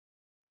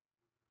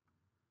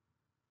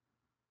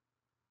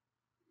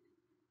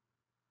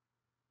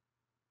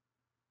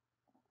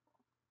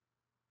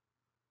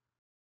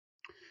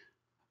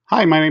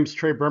Hi, my name is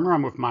Trey Brimmer.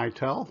 I'm with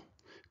Mitel.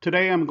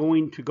 Today I'm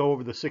going to go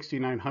over the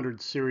 6900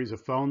 series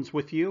of phones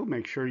with you.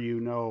 Make sure you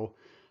know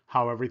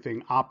how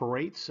everything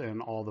operates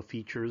and all the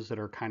features that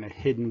are kind of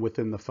hidden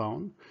within the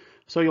phone.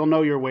 So you'll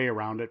know your way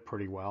around it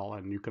pretty well,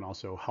 and you can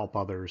also help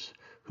others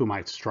who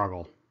might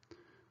struggle.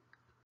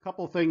 A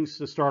couple of things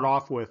to start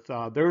off with.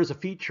 There is a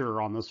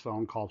feature on this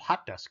phone called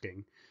hot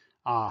desking.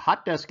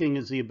 Hot desking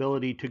is the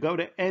ability to go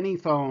to any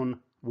phone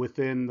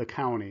within the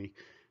county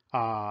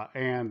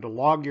and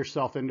log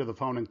yourself into the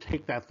phone and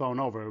take that phone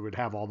over. It would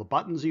have all the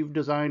buttons you've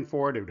designed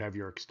for it. It would have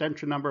your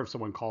extension number. If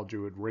someone called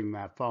you, it would ring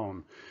that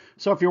phone.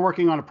 So if you're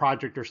working on a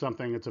project or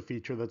something, it's a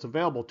feature that's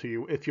available to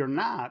you. If you're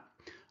not,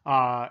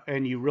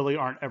 and you really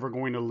aren't ever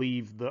going to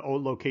leave the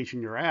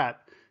location you're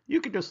at,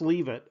 you could just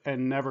leave it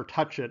and never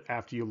touch it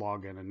after you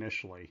log in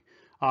initially.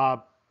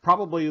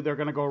 Probably they're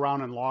going to go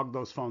around and log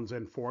those phones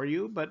in for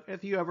you, but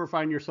if you ever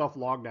find yourself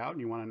logged out and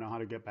you want to know how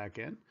to get back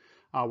in,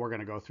 we're going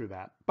to go through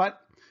that.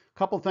 But a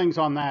couple things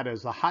on that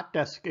is the hot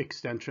desk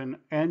extension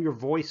and your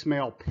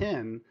voicemail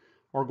pin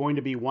are going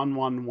to be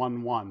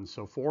 1111.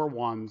 So 4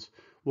 ones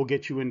will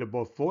get you into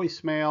both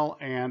voicemail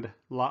and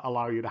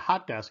allow you to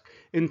hot desk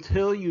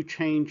until you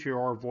change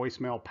your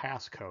voicemail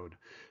passcode.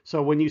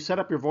 So when you set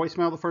up your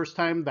voicemail the first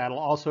time, that'll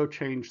also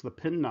change the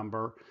pin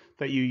number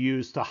that you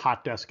use to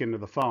hot desk into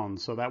the phone.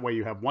 So that way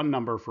you have one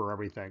number for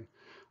everything.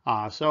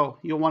 So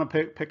you'll want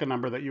to pick a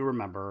number that you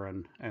remember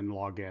and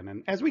log in.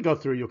 And as we go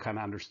through, you'll kind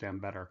of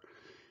understand better.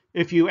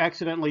 If you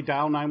accidentally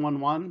dial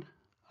 911,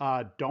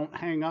 don't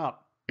hang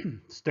up.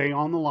 Stay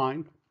on the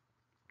line.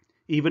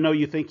 Even though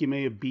you think you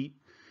may have beat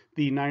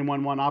the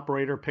 911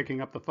 operator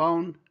picking up the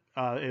phone,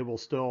 it will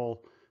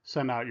still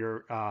send out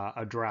your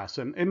address.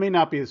 And it may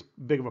not be as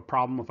big of a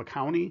problem with a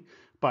county,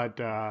 but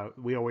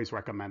we always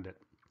recommend it.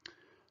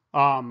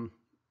 A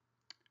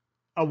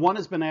 1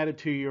 has been added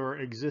to your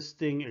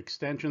existing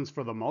extensions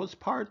for the most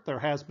part. There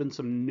has been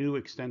some new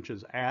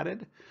extensions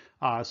added.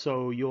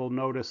 So you'll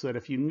notice that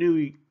if you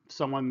knew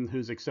someone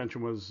whose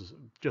extension was,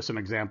 just an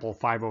example,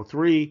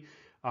 503,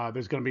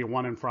 there's going to be a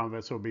 1 in front of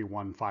it, so it'll be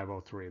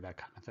 1503, that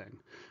kind of thing.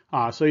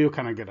 So you'll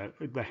kind of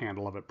get the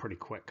handle of it pretty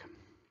quick.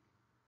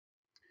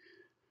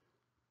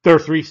 There are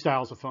 3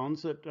 styles of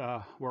phones that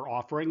we're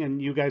offering,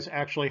 and you guys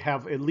actually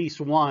have at least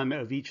one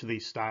of each of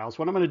these styles.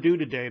 What I'm going to do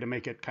today to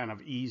make it kind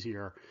of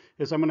easier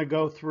is I'm going to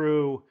go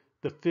through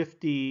the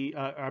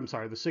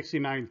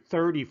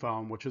 6930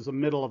 phone, which is the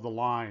middle of the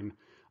line,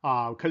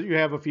 because you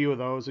have a few of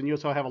those, and you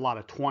also have a lot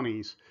of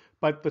 20s.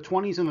 But the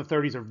 20s and the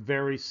 30s are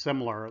very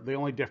similar. The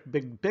only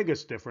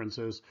biggest difference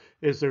is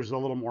there's a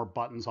little more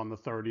buttons on the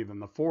 30 than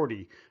the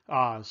 40.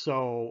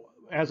 So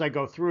as I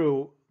go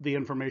through, the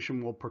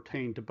information will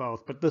pertain to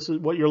both. But this is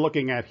what you're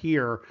looking at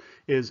here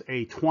is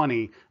a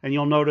 20. And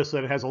you'll notice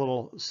that it has a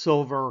little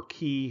silver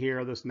key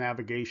here, this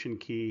navigation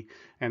key,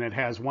 and it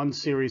has one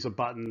series of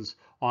buttons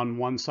on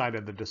one side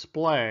of the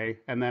display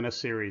and then a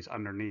series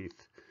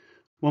underneath.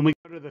 When we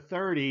go to the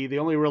 30, the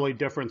only really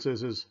difference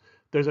is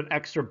there's an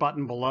extra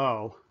button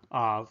below.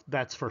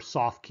 That's for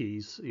soft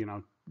keys,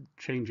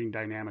 changing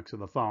dynamics of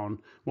the phone.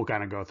 We'll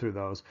kind of go through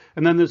those.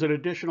 And then there's an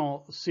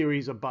additional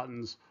series of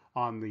buttons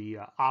on the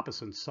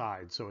opposite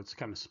side. So it's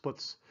kind of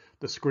splits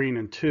the screen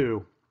in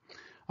two.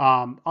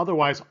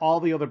 Otherwise, all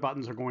the other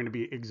buttons are going to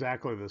be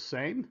exactly the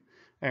same.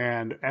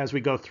 And as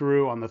we go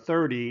through on the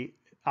 30,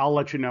 I'll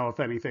let you know if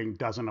anything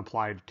doesn't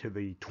apply to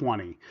the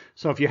 20.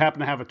 So if you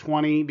happen to have a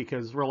 20,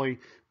 because really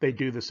they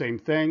do the same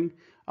thing,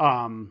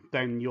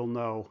 then you'll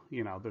know,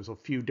 there's a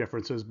few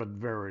differences, but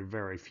very,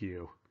 very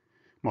few.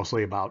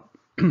 Mostly about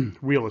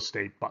real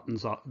estate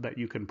buttons that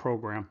you can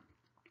program.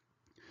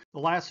 The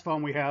last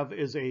phone we have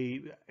is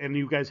and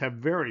you guys have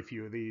very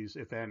few of these,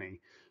 if any.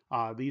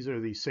 These are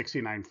the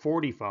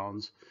 6940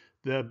 phones.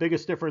 The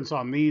biggest difference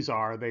on these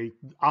are they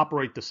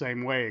operate the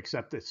same way,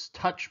 except it's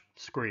touch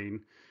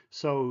screen.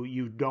 So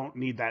you don't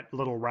need that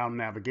little round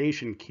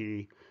navigation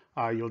key.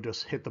 You'll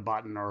just hit the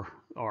button or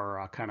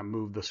kind of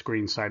move the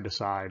screen side to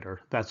side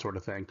or that sort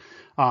of thing.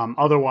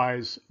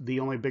 Otherwise, the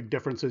only big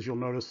difference is you'll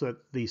notice that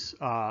these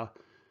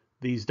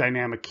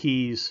dynamic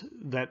keys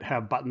that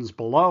have buttons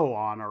below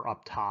on are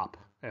up top,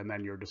 and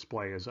then your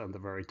display is on the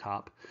very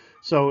top.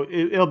 So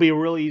it'll be a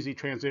really easy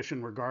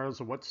transition regardless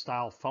of what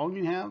style phone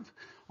you have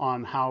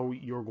on how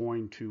you're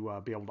going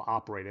to be able to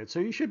operate it. So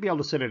you should be able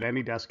to sit at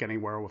any desk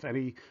anywhere with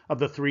any of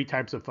the 3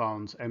 types of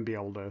phones and be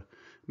able to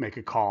make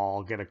a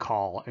call, get a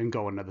call, and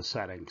go into the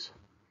settings.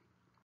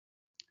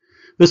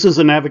 This is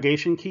a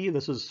navigation key.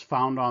 This is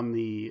found on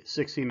the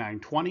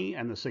 6920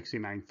 and the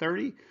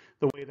 6930.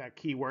 The way that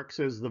key works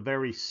is the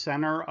very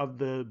center of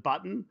the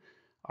button,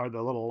 or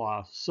the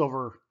little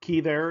silver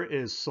key there,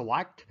 is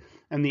select,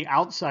 and the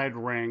outside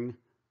ring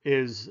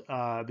is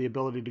the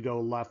ability to go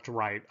left,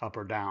 right, up,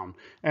 or down.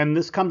 And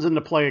this comes into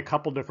play a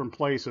couple different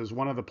places.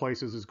 One of the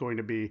places is going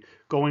to be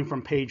going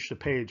from page to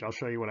page. I'll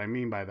show you what I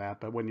mean by that.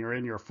 But when you're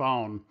in your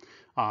phone,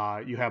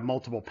 You have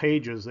multiple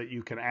pages that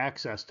you can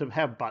access to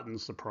have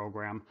buttons to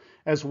program,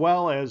 as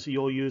well as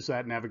you'll use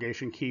that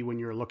navigation key when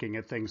you're looking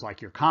at things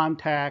like your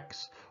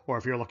contacts, or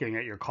if you're looking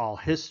at your call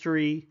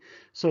history.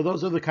 So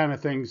those are the kind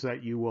of things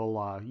that you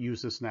will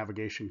use this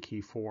navigation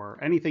key for.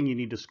 Anything you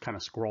need to kind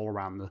of scroll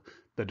around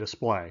the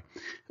display.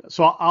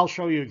 So I'll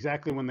show you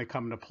exactly when they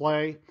come into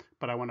play,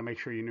 but I want to make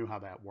sure you knew how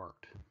that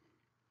worked.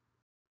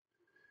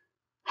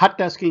 Hot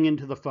desking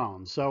into the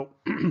phone. So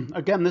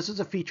again, this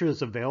is a feature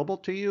that's available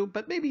to you,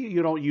 but maybe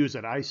you don't use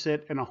it. I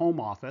sit in a home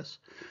office,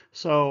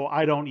 so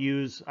I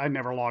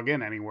never log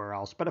in anywhere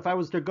else. But if I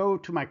was to go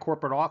to my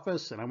corporate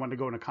office and I wanted to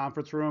go in a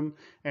conference room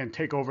and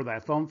take over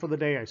that phone for the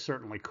day, I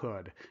certainly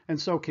could. And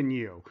so can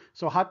you.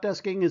 So hot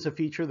desking is a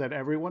feature that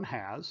everyone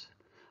has,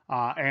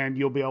 and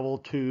you'll be able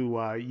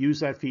to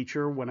use that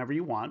feature whenever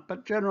you want.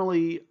 But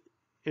generally,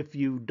 if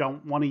you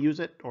don't want to use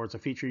it, or it's a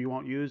feature you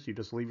won't use, you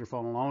just leave your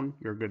phone alone,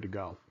 you're good to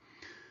go.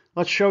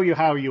 Let's show you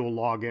how you'll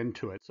log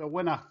into it. So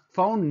when a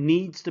phone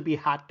needs to be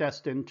hot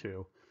desked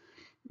into,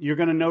 you're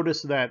going to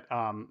notice that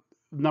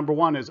number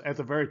one is at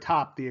the very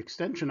top, the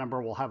extension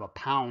number will have a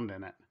pound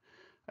in it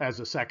as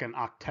a second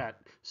octet.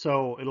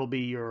 So it'll be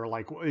your,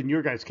 like in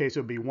your guys' case,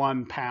 it would be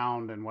 1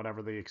 pound and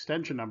whatever the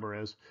extension number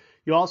is.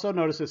 You also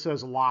notice it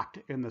says locked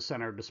in the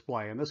center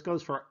display, and this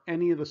goes for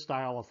any of the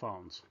style of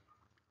phones.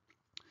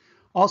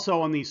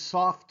 Also, on these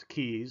soft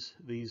keys,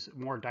 these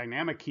more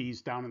dynamic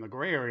keys down in the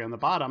gray area on the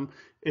bottom,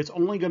 it's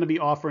only going to be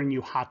offering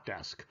you hot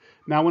desk.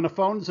 Now, when a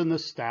phone's in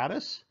this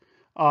status,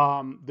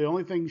 the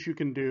only things you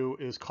can do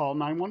is call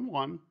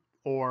 911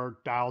 or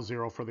dial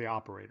 0 for the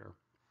operator.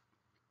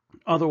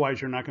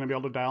 Otherwise, you're not going to be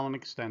able to dial an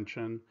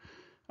extension.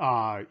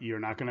 You're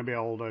not going to be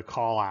able to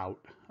call out.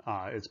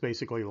 It's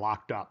basically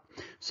locked up.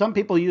 Some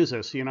people use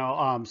this,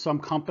 some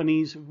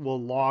companies will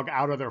log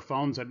out of their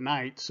phones at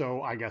night.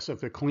 So I guess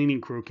if the cleaning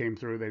crew came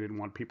through, they didn't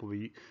want people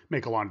to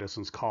make a long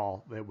distance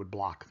call, they would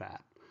block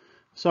that.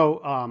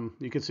 So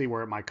you can see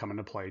where it might come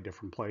into play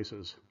different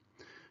places.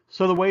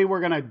 So the way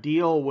we're going to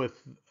deal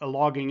with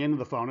logging into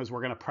the phone is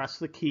we're going to press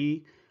the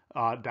key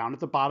down at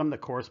the bottom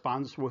that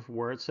corresponds with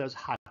where it says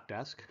hot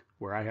desk,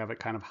 where I have it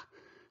kind of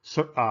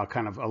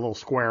a little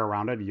square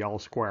around it, a yellow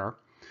square.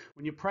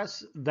 When you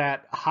press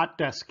that hot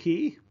desk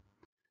key,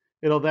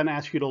 it'll then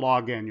ask you to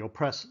log in. You'll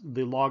press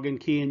the login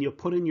key and you'll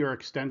put in your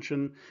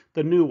extension,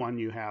 the new one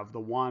you have, the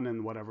 1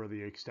 and whatever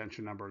the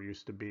extension number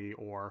used to be,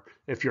 or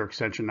if your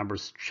extension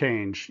number's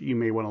changed, you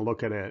may want to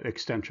look at an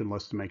extension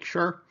list to make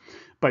sure.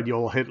 But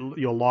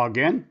you'll log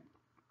in,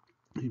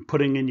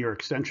 putting in your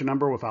extension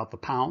number without the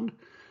pound.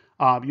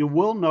 You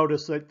will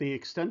notice that the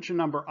extension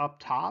number up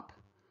top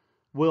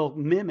will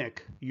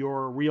mimic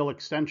your real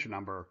extension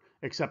number,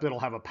 except it'll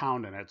have a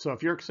pound in it. So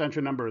if your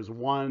extension number is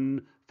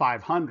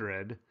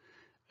 1-500,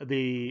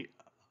 the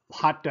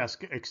hot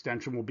desk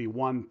extension will be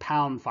 1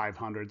 pound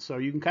 500. So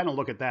you can kind of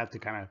look at that to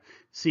kind of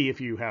see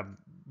if you have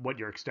what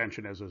your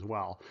extension is as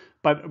well.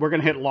 But we're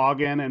going to hit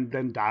login and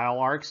then dial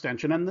our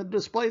extension, and the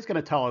display is going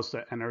to tell us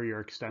to enter your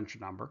extension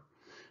number.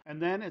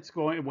 And then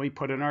we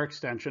put in our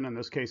extension. In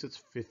this case,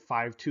 it's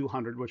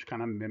 5200, which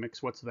kind of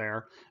mimics what's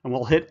there. And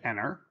we'll hit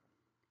enter.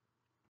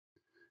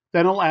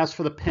 Then it'll ask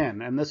for the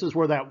PIN, and this is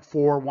where that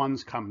 4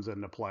 ones comes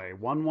into play.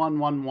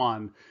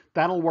 1111.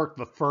 That'll work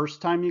the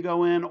first time you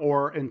go in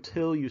or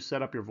until you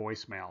set up your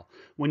voicemail.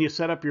 When you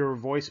set up your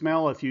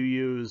voicemail, if you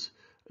use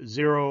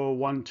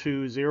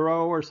 0120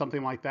 or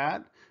something like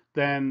that,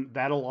 then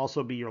that'll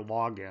also be your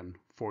login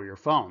for your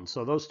phone.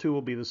 So those two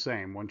will be the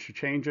same. Once you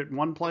change it in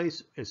one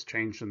place, it's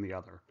changed in the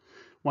other.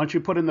 Once you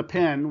put in the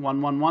PIN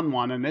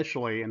 1111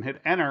 initially and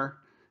hit enter,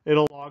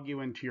 it'll log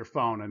you into your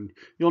phone, and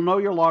you'll know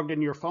you're logged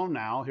into your phone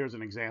now. Here's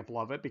an example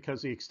of it,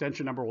 because the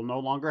extension number will no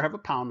longer have a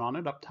pound on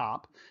it up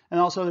top. And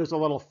also there's a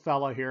little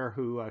fella here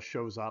who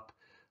shows up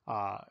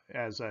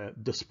as a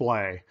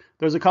display.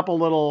 There's a couple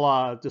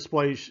little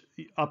displays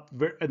up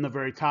in the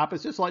very top.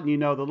 It's just letting you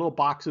know, the little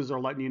boxes are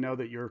letting you know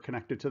that you're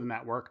connected to the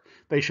network.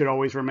 They should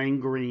always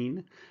remain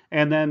green.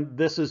 And then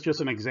this is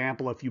just an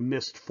example. If you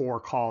missed 4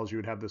 calls, you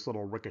would have this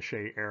little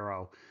ricochet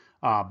arrow.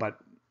 But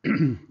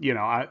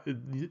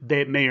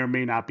they may or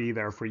may not be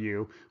there for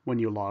you when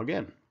you log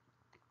in.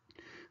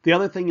 The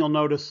other thing you'll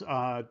notice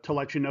to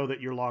let you know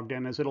that you're logged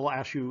in is it'll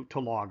ask you to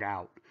log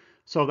out.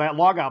 So that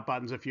log out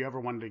button's if you ever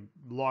wanted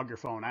to log your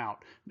phone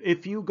out.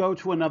 If you go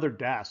to another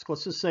desk,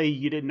 let's just say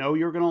you didn't know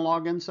you were going to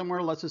log in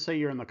somewhere. Let's just say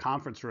you're in the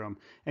conference room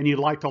and you'd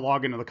like to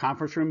log into the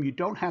conference room. You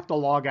don't have to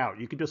log out.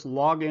 You can just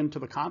log into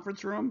the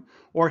conference room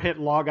or hit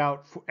log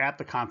out at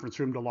the conference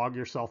room to log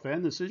yourself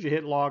in. As soon as you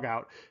hit log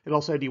out,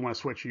 it'll say, do you want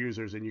to switch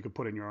users? And you can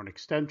put in your own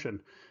extension.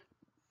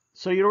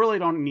 So you really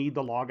don't need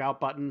the log out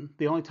button.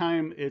 The only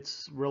time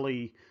it's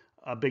really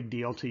a big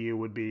deal to you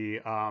would be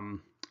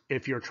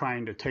if you're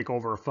trying to take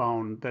over a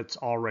phone that's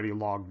already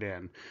logged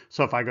in.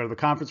 So if I go to the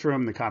conference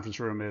room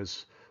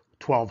is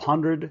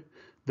 1200,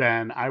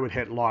 then I would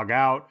hit log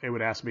out. It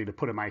would ask me to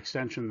put in my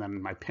extension, then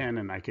my PIN,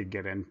 and I could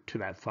get into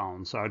that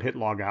phone. So I'd hit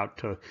log out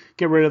to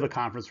get rid of the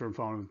conference room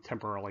phone and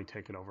temporarily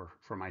take it over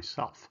for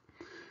myself.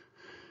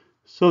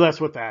 So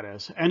that's what that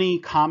is. Any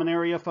common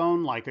area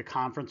phone, like a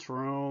conference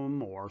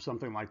room or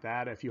something like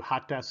that, if you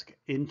hot desk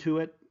into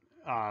it,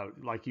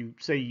 like you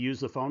say you use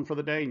the phone for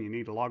the day and you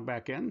need to log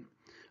back in,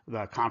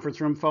 the conference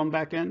room phone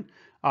back in,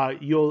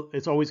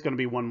 it's always going to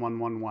be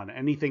 1111.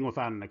 Anything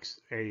without a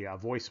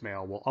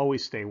voicemail will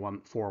always stay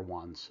 4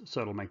 ones.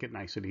 So it'll make it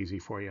nice and easy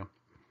for you.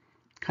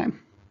 Okay.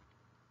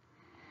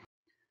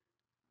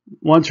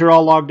 Once you're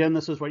all logged in,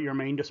 this is what your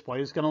main display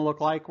is going to look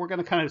like. We're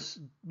going to kind of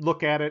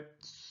look at it,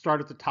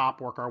 start at the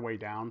top, work our way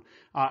down.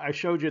 I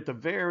showed you at the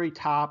very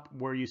top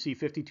where you see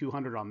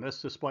 5200 on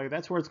this display.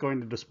 That's where it's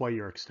going to display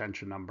your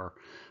extension number.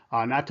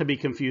 Not to be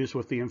confused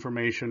with the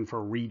information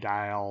for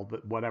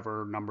redial,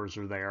 whatever numbers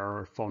are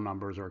there, phone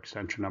numbers or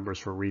extension numbers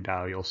for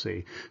redial you'll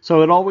see.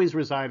 So it always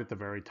resides at the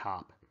very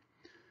top.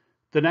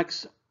 The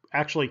next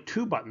actually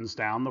 2 buttons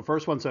down, the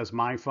first one says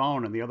My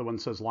Phone and the other one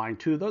says Line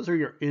 2. Those are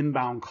your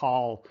inbound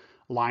call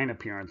line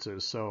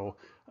appearances. So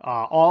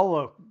all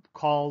the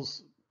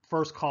calls,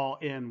 first call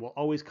in will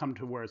always come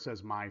to where it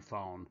says My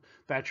Phone.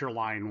 That's your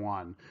line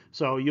 1.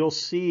 So you'll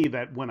see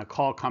that when a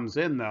call comes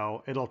in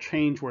though, it'll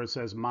change where it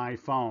says My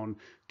Phone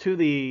to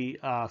the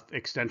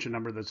extension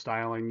number that's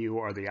dialing you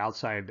or the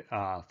outside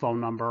phone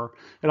number.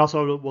 It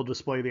also will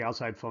display the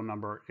outside phone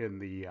number in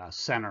the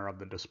center of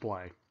the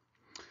display.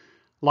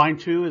 Line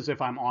 2 is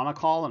if I'm on a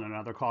call and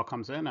another call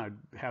comes in, I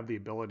have the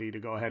ability to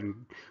go ahead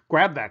and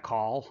grab that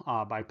call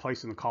by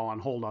placing the call on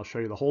hold. I'll show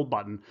you the hold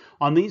button.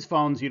 On these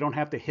phones, you don't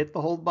have to hit the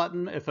hold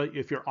button.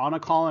 If you're on a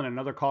call and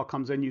another call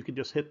comes in, you can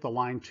just hit the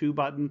line 2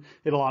 button.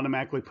 It'll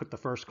automatically put the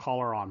first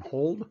caller on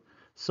hold.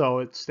 So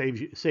it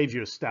saves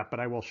you a step, but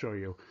I will show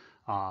you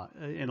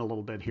in a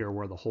little bit here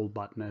where the hold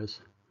button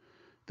is.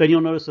 Then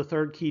you'll notice the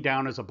third key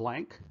down is a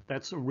blank.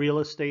 That's real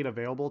estate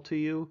available to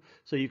you.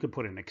 So you could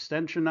put an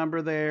extension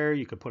number there.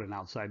 You could put an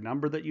outside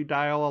number that you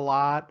dial a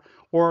lot,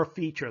 or a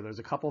feature. There's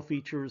a couple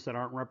features that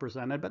aren't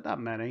represented, but not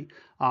many.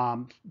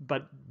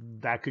 But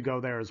that could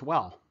go there as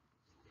well.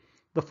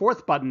 The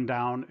fourth button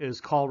down is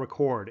call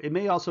record. It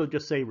may also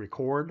just say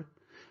record.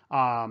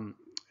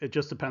 It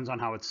just depends on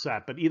how it's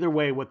set. But either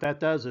way, what that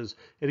does is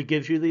it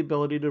gives you the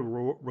ability to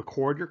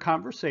record your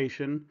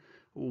conversation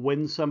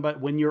when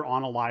you're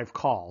on a live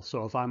call.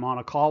 So if I'm on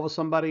a call with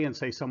somebody and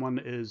say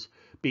someone is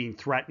being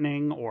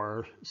threatening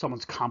or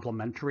someone's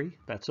complimentary,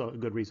 that's a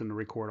good reason to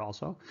record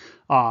also.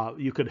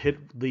 You could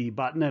hit the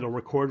button, it'll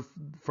record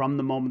from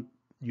the moment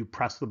you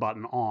press the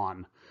button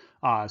on.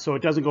 So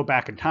it doesn't go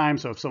back in time.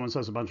 So if someone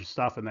says a bunch of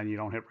stuff and then you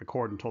don't hit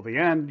record until the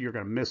end, you're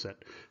going to miss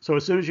it. So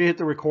as soon as you hit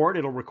the record,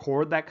 it'll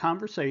record that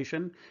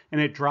conversation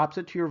and it drops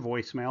it to your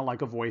voicemail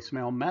like a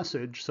voicemail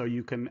message so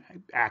you can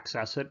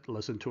access it,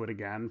 listen to it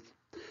again,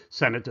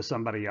 send it to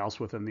somebody else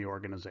within the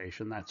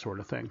organization, that sort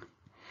of thing.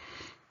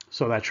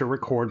 So that's your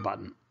record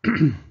button.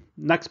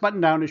 Next button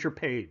down is your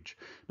page.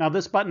 Now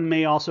this button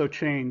may also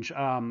change.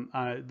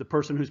 The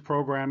person who's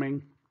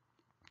programming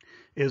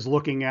is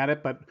looking at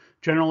it, but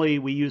generally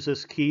we use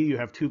this key. You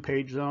have 2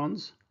 page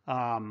zones.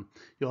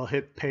 You'll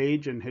hit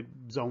page and hit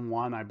zone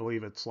 1. I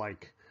believe it's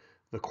like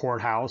the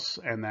courthouse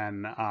and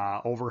then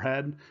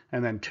overhead,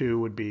 and then 2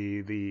 would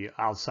be the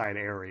outside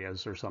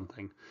areas or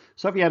something.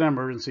 So if you had an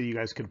emergency, you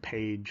guys could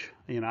page.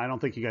 I don't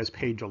think you guys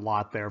page a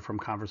lot there from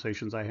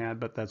conversations I had,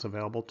 but that's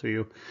available to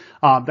you.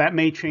 That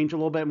may change a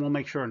little bit, and we'll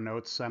make sure a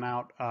note's sent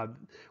out.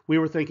 We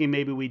were thinking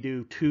maybe we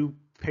do 2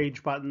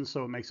 page buttons,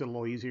 so it makes it a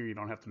little easier. You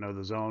don't have to know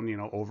the zone,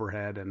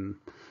 overhead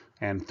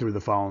and through the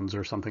phones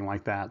or something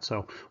like that.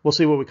 So we'll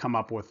see what we come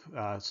up with,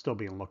 still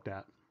being looked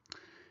at.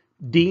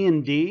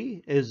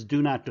 D&D is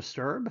do not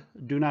disturb.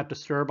 Do not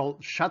disturb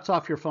shuts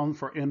off your phone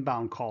for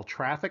inbound call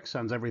traffic,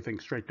 sends everything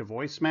straight to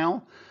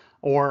voicemail.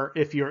 Or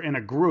if you're in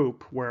a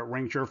group where it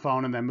rings your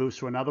phone and then moves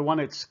to another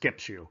one, it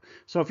skips you.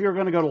 So if you're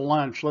going to go to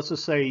lunch, let's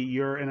just say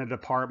you're in a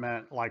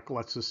department, like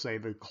let's just say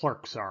the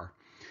clerks are,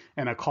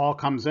 and a call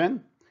comes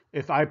in.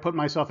 If I put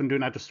myself in do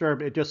not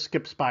disturb, it just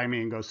skips by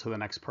me and goes to the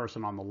next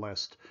person on the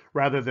list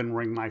rather than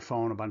ring my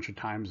phone a bunch of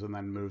times and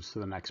then moves to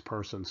the next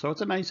person. So it's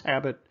a nice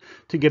habit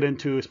to get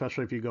into,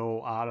 especially if you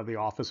go out of the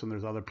office and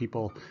there's other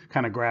people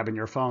kind of grabbing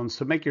your phones,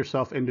 to make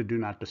yourself into do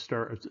not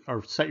disturb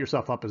or set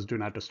yourself up as do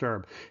not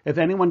disturb. If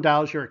anyone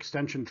dials your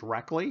extension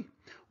directly,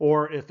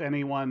 or if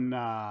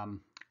anyone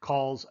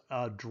calls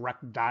a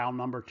direct dial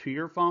number to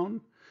your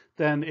phone,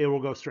 then it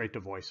will go straight to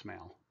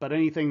voicemail. But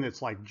anything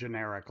that's like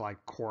generic,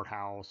 like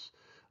courthouse,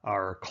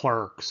 or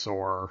clerks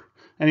or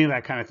any of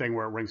that kind of thing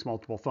where it rings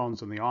multiple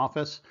phones in the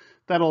office,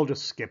 that'll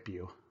just skip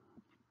you.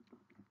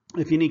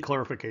 If you need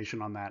clarification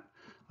on that,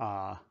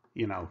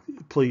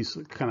 please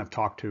kind of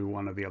talk to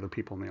one of the other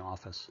people in the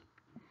office.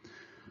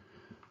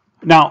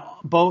 Now,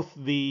 both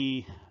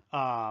the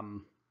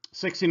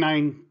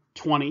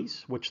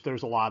 6920s, which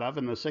there's a lot of,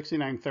 and the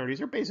 6930s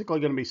are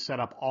basically going to be set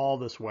up all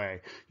this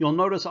way. You'll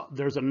notice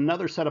there's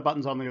another set of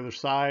buttons on the other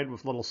side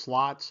with little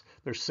slots.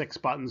 There's 6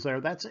 buttons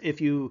there. That's if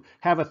you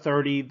have a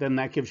 30, then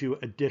that gives you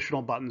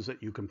additional buttons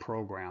that you can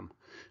program.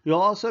 You'll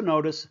also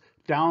notice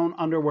down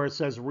under where it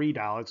says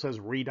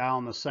redial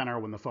in the center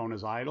when the phone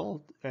is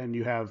idle, and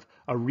you have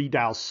a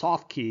redial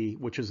soft key,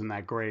 which is in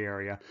that gray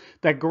area.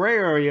 That gray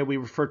area we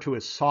refer to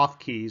as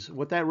soft keys.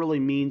 What that really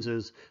means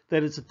is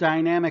that it's a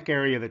dynamic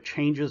area that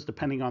changes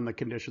depending on the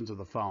conditions of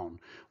the phone.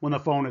 When the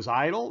phone is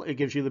idle, it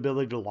gives you the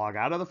ability to log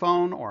out of the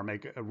phone or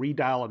make a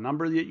redial a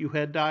number that you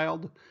had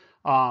dialed.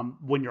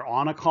 When you're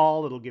on a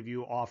call, it'll give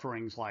you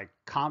offerings like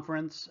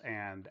conference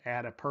and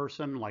add a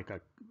person, like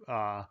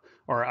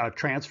or a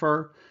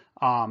transfer.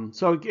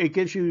 So it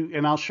gives you,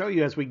 and I'll show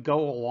you as we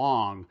go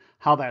along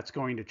how that's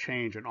going to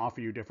change and offer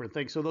you different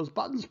things. So those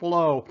buttons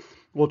below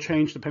will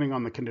change depending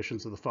on the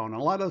conditions of the phone.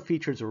 And a lot of the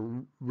features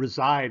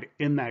reside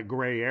in that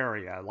gray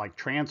area, like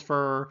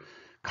transfer,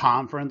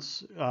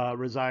 conference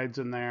resides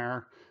in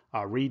there.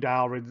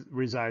 Redial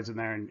resides in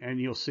there, and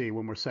you'll see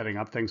when we're setting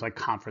up things like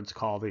conference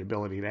call, the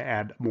ability to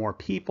add more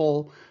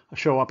people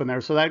show up in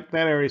there. So that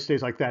area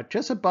stays like that.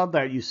 Just above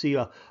that, you see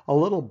a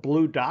little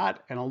blue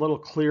dot and a little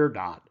clear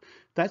dot.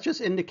 That's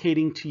just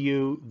indicating to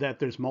you that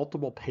there's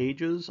multiple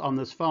pages on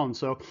this phone.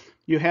 So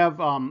you have,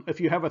 if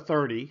you have a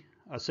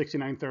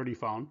 6930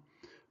 phone,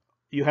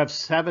 you have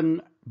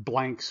 7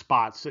 blank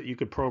spots that you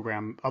could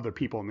program other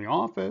people in the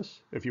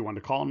office if you want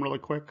to call them really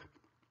quick.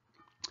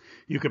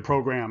 You could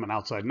program an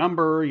outside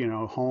number,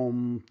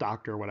 home,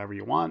 doctor, whatever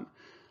you want.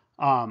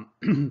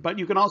 But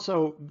you can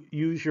also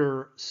use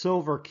your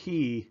silver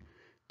key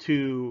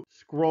to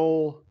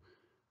scroll,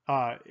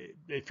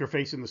 if you're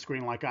facing the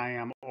screen like I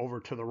am,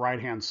 over to the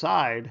right-hand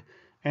side,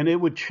 and it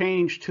would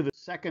change to the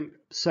second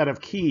set of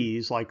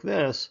keys like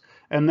this,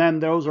 and then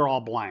those are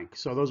all blank.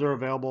 So those are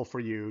available for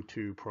you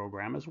to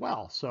program as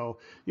well. So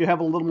you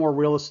have a little more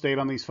real estate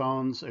on these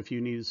phones if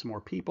you needed some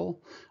more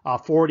people.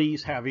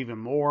 40s have even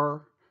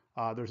more.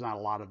 There's not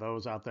a lot of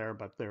those out there,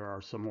 but there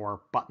are some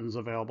more buttons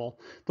available.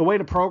 The way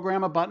to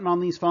program a button on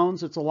these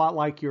phones, it's a lot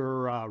like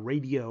your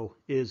radio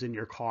is in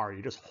your car.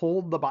 You just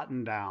hold the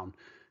button down.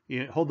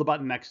 You hold the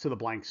button next to the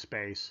blank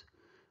space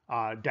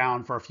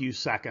down for a few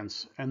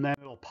seconds, and then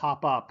it'll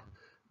pop up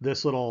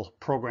this little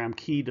program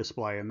key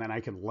display, and then I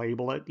can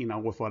label it,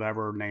 with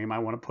whatever name I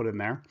want to put in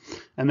there.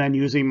 And then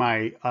using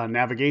my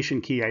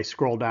navigation key, I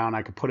scroll down.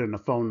 I could put in a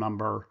phone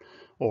number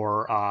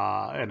or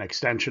an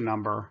extension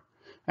number.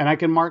 And I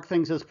can mark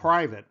things as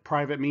private.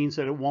 Private means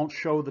that it won't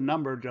show the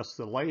number, just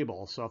the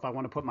label. So if I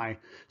want to put my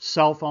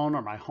cell phone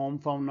or my home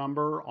phone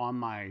number on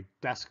my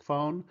desk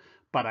phone,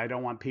 but I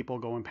don't want people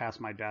going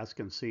past my desk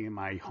and seeing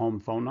my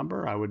home phone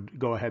number, I would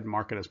go ahead and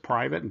mark it as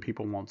private, and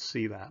people won't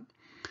see that.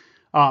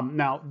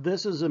 Now,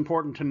 this is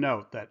important to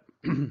note that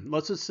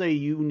let's just say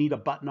you need a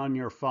button on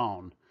your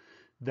phone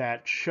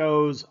that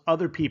shows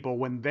other people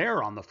when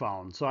they're on the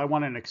phone. So I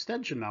want an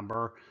extension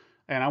number,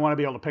 and I want to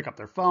be able to pick up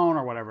their phone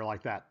or whatever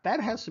like that. That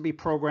has to be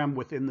programmed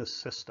within the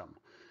system.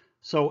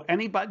 So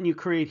any button you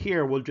create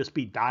here will just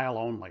be dial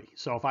only.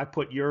 So if I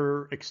put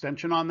your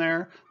extension on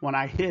there, when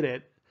I hit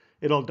it,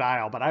 it'll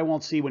dial, but I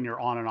won't see when you're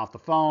on and off the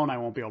phone. I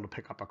won't be able to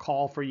pick up a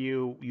call for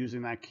you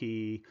using that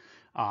key.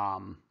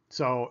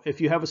 So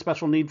if you have a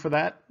special need for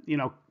that,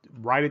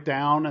 write it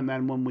down, and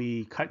then when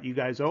we cut you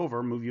guys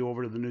over, move you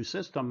over to the new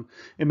system,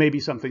 it may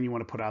be something you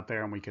want to put out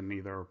there, and we can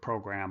either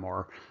program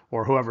or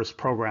whoever's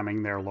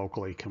programming there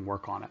locally can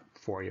work on it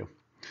for you.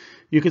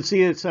 You can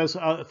see it says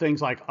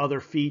things like other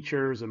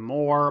features and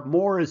more.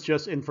 More is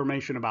just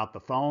information about the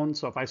phone.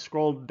 So if I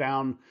scroll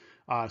down,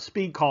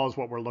 speed call is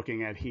what we're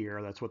looking at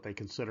here. That's what they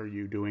consider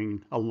you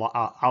doing, an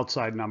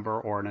outside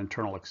number or an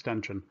internal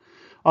extension.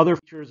 Other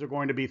features are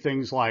going to be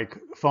things like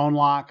phone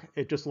lock.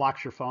 It just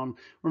locks your phone.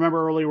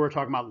 Remember earlier we were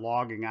talking about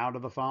logging out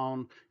of the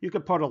phone. You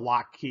could put a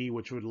lock key,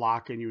 which would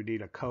lock, and you would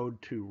need a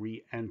code to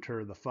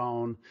re-enter the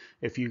phone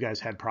if you guys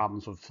had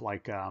problems with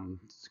like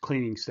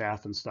cleaning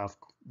staff and stuff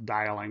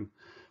dialing.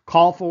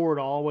 Call forward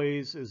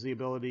always is the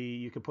ability.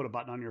 You can put a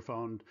button on your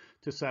phone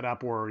to set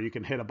up where you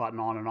can hit a button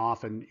on and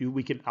off, and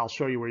I'll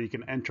show you where you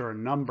can enter a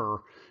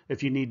number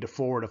if you need to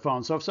forward a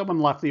phone. So if someone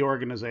left the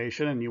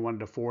organization and you wanted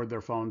to forward their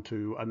phone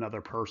to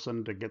another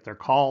person to get their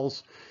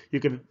calls, you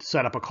could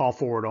set up a call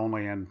forward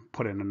only and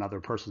put in another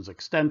person's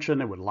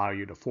extension. It would allow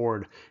you to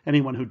forward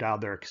anyone who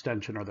dialed their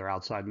extension or their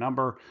outside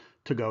number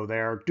to go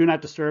there. Do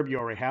not disturb, you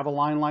already have a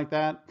line like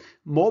that.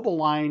 Mobile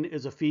line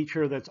is a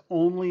feature that's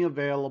only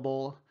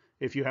available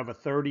if you have a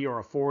 30 or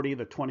a 40.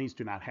 The 20s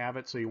do not have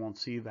it, so you won't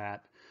see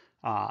that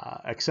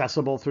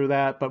accessible through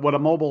that. But what a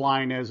mobile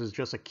line is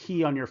just a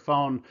key on your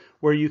phone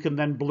where you can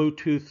then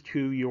Bluetooth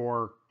to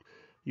your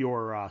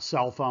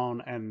cell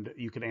phone, and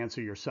you can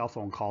answer your cell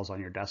phone calls on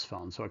your desk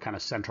phone. So it kind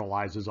of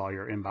centralizes all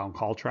your inbound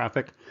call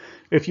traffic.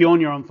 If you own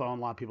your own phone,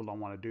 a lot of people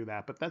don't want to do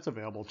that, but that's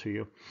available to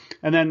you.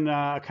 And then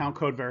account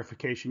code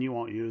verification you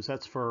won't use.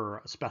 That's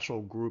for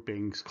special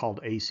groupings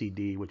called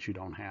ACD, which you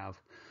don't have.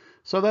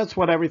 So that's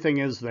what everything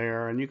is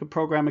there, and you can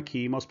program a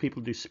key. Most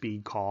people do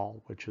speed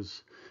call, which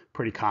is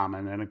pretty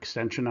common, an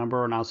extension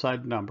number, an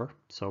outside number,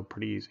 so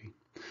pretty easy.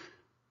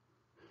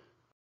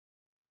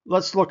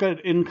 Let's look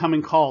at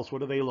incoming calls. What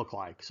do they look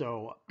like?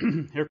 So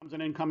here comes an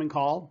incoming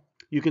call.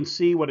 You can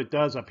see what it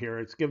does up here.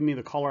 It's giving me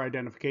the caller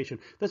identification.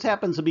 This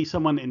happens to be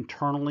someone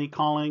internally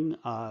calling.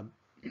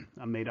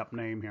 a made-up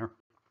name here.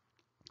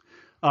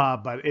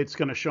 But it's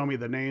going to show me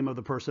the name of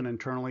the person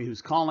internally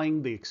who's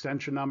calling, the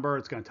extension number.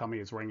 It's going to tell me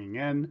it's ringing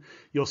in.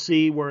 You'll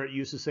see where it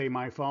used to say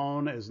my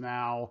phone is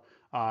now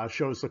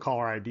shows the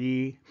caller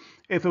ID.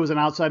 If it was an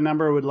outside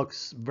number, it would look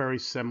very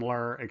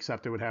similar,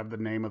 except it would have the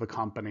name of the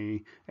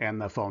company and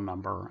the phone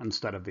number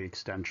instead of the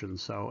extension.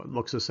 So it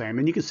looks the same.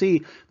 And you can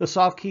see the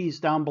soft keys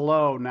down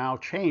below now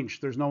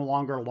changed. There's no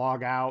longer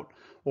log out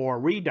or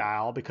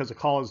redial. Because the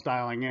call is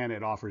dialing in,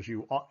 it offers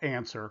you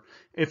answer.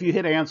 If you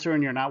hit answer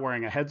and you're not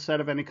wearing a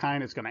headset of any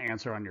kind, it's going to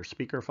answer on your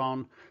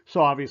speakerphone. So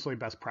obviously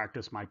best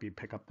practice might be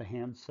pick up the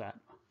handset.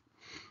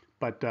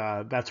 But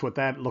that's what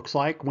that looks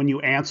like. When you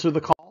answer the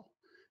call,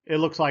 it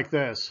looks like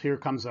this. Here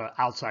comes an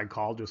outside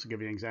call, just to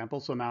give you an example.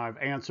 So now I've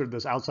answered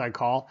this outside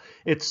call.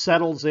 It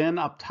settles in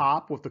up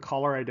top with the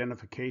caller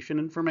identification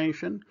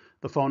information,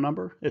 the phone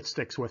number. It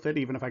sticks with it.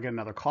 Even if I get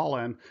another call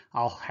in,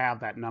 I'll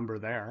have that number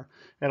there.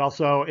 And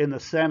also in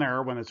the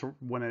center,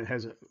 when it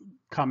has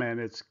come in,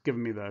 it's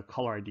given me the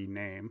caller ID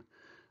name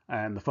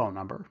and the phone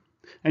number.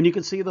 And you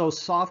can see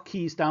those soft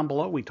keys down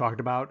below we talked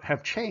about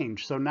have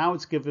changed. So now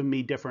it's given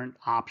me different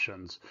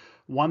options.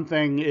 One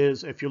thing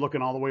is, if you're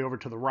looking all the way over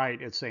to the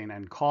right, it's saying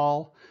end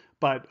call.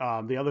 But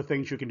the other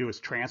things you can do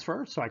is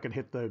transfer. So I could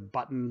hit the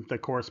button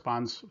that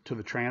corresponds to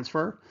the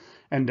transfer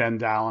and then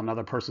dial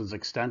another person's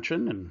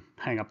extension and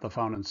hang up the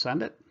phone and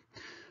send it.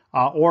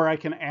 Or I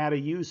can add a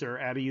user.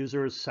 Add a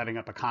user is setting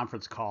up a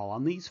conference call.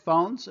 On these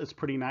phones, it's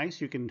pretty nice.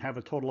 You can have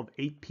a total of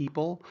 8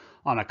 people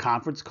on a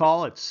conference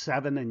call. It's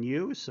 7 in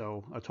use,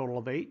 so a total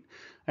of 8.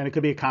 And it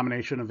could be a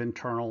combination of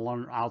internal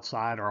and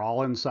outside, or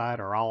all inside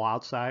or all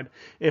outside.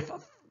 If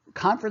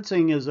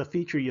conferencing is a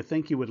feature you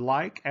think you would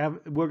like,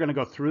 we're going to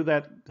go through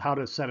that, how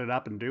to set it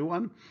up and do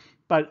one.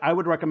 But I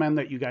would recommend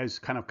that you guys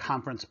kind of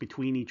conference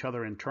between each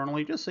other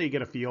internally, just so you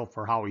get a feel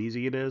for how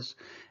easy it is.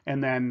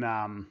 And then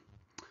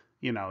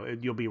you know,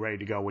 you'll be ready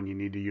to go when you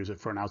need to use it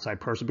for an outside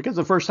person. Because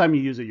the first time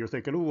you use it, you're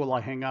thinking, oh, will I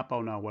hang up?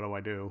 Oh no, what do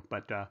I do?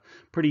 But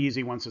pretty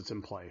easy once it's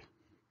in play.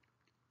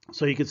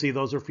 So you can see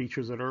those are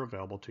features that are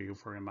available to you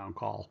for inbound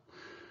call.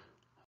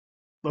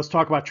 Let's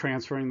talk about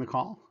transferring the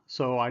call.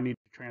 So I need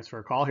to transfer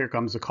a call. Here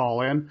comes the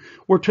call in.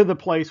 We're to the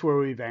place where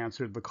we've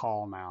answered the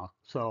call now.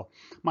 So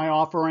my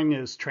offering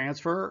is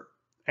transfer,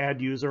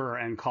 add user, or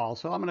end call.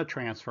 So I'm going to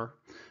transfer.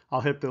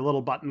 I'll hit the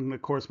little button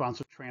that corresponds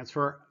to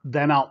transfer.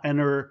 Then I'll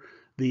enter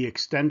the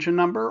extension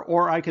number,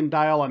 or I can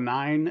dial a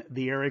 9,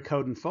 the area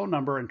code and phone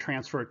number, and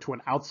transfer it to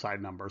an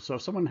outside number. So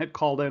if someone had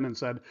called in and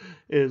said,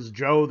 is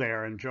Joe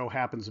there? And Joe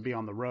happens to be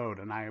on the road,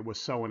 and I was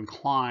so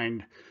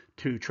inclined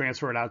to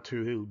transfer it out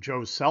to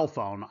Joe's cell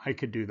phone, I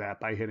could do that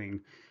by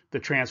hitting the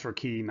transfer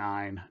key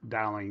 9,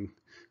 dialing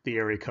the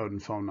area code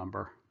and phone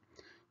number.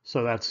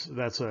 So that's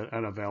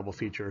an available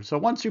feature. So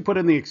once you put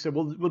in the,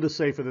 we'll just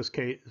say for this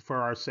case, for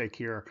our sake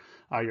here,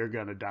 you're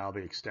going to dial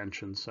the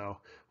extension. So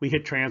we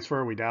hit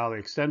transfer, we dial the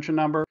extension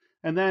number,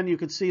 and then you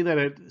can see that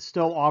it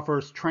still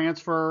offers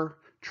transfer,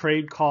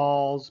 trade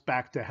calls,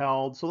 back to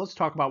held. So let's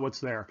talk about what's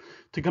there.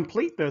 To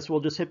complete this, we'll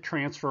just hit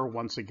transfer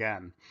once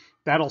again.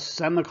 That'll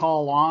send the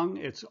call along.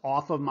 It's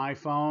off of my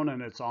phone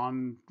and it's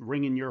on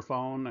ringing your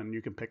phone, and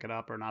you can pick it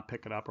up or not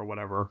pick it up or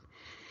whatever.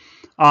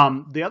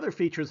 The other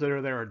features that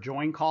are there are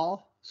join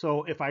call.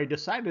 So if I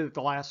decided at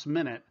the last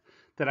minute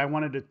that I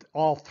wanted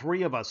all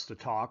 3 of us to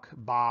talk,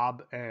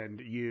 Bob and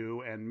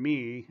you and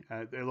me,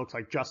 it looks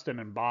like Justin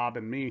and Bob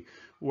and me,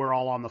 we're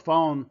all on the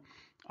phone.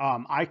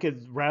 I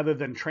could, rather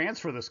than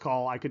transfer this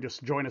call, I could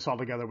just join us all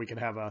together. We could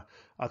have a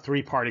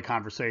 3-party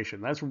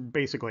conversation. That's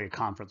basically a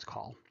conference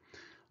call.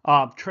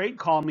 Trade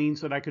call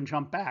means that I can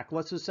jump back.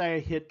 Let's just say I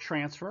hit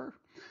transfer.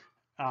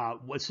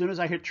 As soon as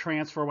I hit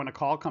transfer, when a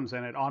call comes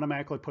in, it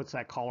automatically puts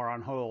that caller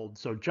on hold.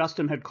 So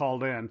Justin had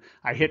called in,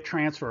 I hit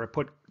transfer, it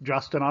put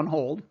Justin on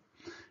hold,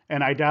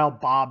 and I dial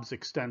Bob's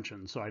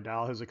extension. So I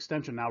dial his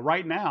extension. Now,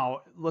 right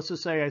now, let's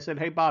just say I said,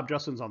 hey, Bob,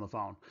 Justin's on the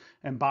phone.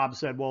 And Bob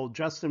said, well,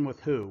 Justin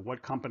with who?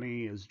 What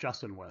company is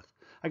Justin with?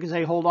 I could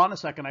say, hold on a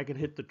second. I could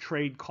hit the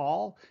trade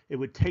call. It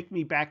would take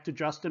me back to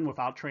Justin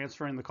without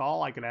transferring the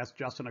call. I could ask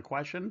Justin a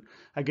question.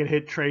 I could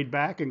hit trade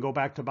back and go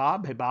back to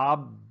Bob. Hey,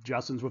 Bob,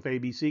 Justin's with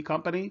ABC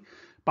company.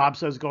 Bob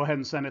says, go ahead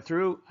and send it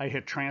through. I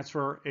hit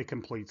transfer. It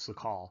completes the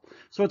call.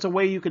 So it's a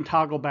way you can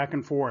toggle back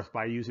and forth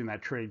by using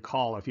that trade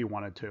call if you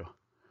wanted to.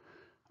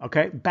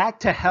 Okay, back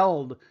to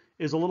held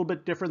is a little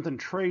bit different than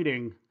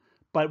trading,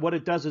 but what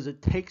it does is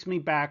it takes me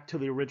back to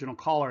the original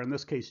caller, in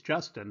this case,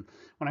 Justin.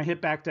 When I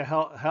hit back to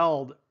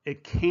held,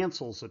 it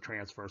cancels the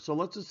transfer. So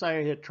let's just say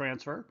I hit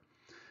transfer.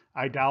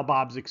 I dial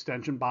Bob's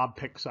extension. Bob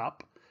picks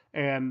up,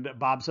 and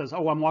Bob says,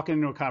 oh, I'm walking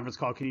into a conference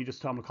call. Can you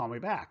just tell him to call me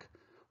back?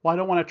 Well, I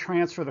don't want to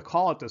transfer the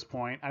call at this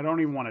point. I don't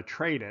even want to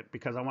trade it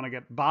because I want to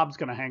get, Bob's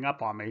going to hang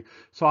up on me.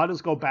 So I'll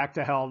just go back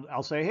to held.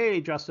 I'll say,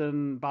 hey,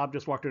 Justin, Bob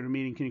just walked into a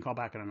meeting. Can you call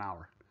back in an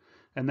hour?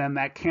 And then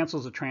that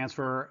cancels the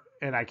transfer,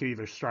 and I could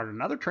either start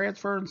another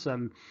transfer and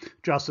send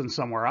Justin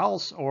somewhere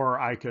else, or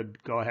I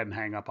could go ahead and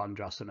hang up on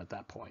Justin at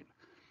that point.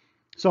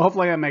 So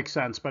hopefully that makes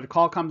sense. But a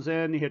call comes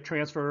in, you hit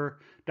transfer,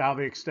 dial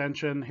the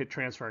extension, hit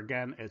transfer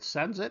again, it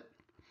sends it.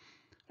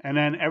 And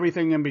then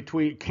everything in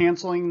between,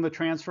 canceling the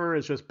transfer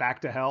is just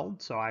back to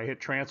held. So I hit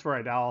transfer,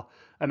 I dial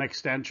an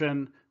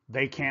extension.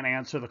 They can't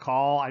answer the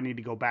call. I need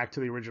to go back to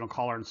the original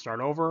caller and start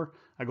over.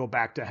 I go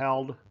back to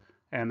held,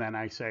 and then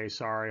I say,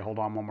 sorry, hold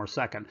on one more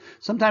second.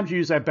 Sometimes you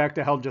use that back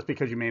to held just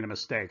because you made a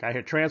mistake. I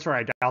hit transfer,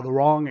 I dial the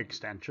wrong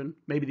extension,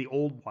 maybe the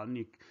old one.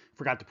 You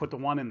forgot to put the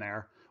one in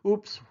there.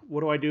 Oops,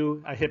 what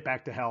do? I hit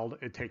back to held.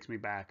 It takes me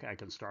back. I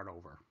can start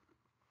over.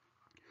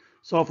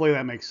 So hopefully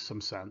that makes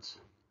some sense.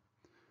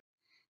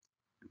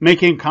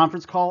 Making a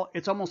conference call,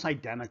 it's almost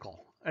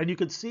identical. And you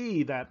could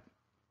see that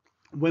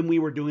when we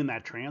were doing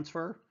that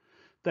transfer,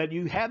 that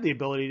you had the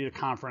ability to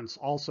conference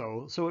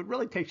also. So it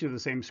really takes you to the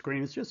same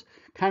screen. It's just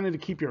kind of to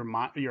keep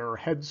your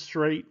head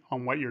straight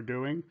on what you're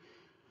doing.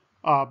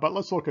 But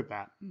let's look at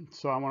that.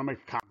 So I want to make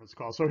a conference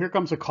call. So here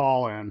comes a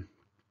call in.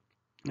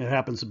 It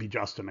happens to be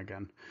Justin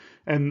again.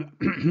 And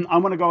I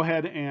want to go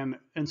ahead and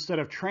instead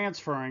of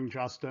transferring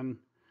Justin,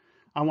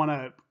 I want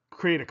to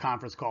create a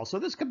conference call. So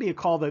this could be a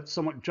call that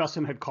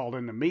Justin had called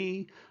into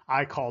me.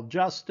 I called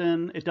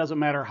Justin. It doesn't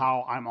matter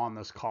how I'm on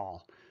this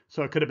call.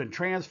 So it could have been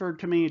transferred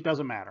to me. It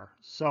doesn't matter.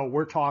 So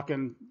we're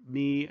talking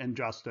me and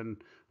Justin.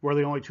 We're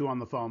the only two on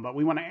the phone, but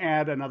we want to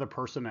add another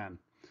person in.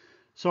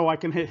 So I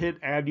can hit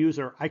add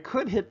user. I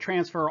could hit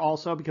transfer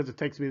also because it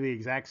takes me the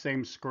exact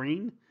same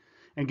screen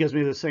and gives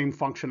me the same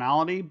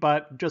functionality,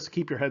 but just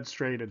keep your head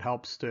straight. It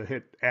helps to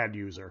hit add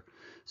user.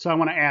 So I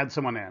want to add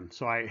someone in.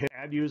 So I hit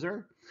add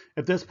user.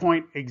 At this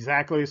point,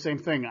 exactly the same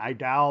thing. I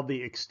dial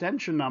the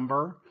extension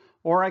number,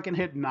 or I can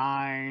hit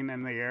 9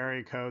 and the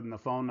area code and the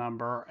phone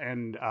number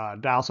and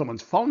dial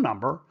someone's phone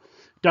number.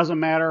 Doesn't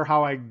matter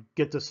how I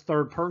get this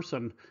third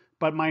person,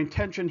 but my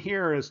intention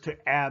here is to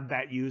add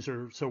that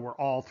user so we're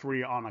all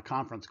three on a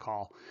conference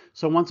call.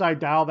 So once I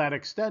dial that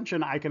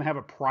extension, I can have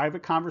a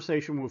private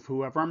conversation with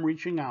whoever I'm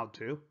reaching out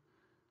to,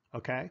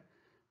 okay?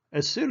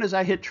 As soon as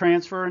I hit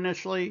transfer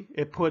initially,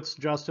 it puts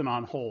Justin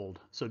on hold.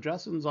 So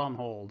Justin's on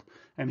hold,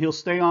 and he'll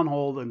stay on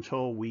hold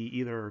until we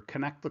either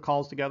connect the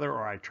calls together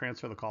or I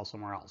transfer the call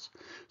somewhere else.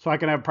 So I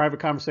can have a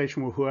private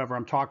conversation with whoever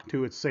I'm talking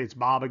to. Say it's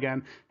Bob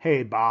again.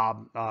 Hey,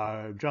 Bob,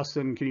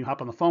 Justin, can you hop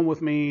on the phone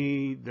with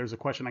me? There's a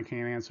question I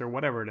can't answer,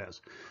 whatever it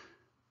is.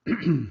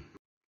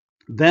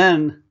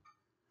 Then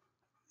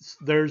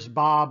there's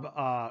Bob.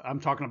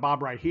 I'm talking to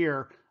Bob right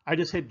here. I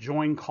just hit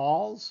join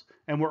calls,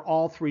 and we're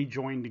all three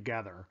joined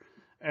together.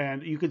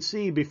 And you can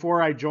see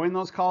before I join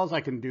those calls,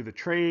 I can do the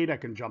trade. I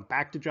can jump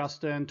back to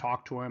Justin,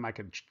 talk to him. I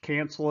could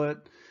cancel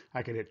it.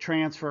 I could hit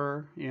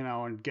transfer,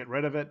 and get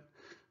rid of it.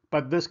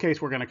 But in this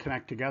case, we're going to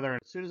connect together. And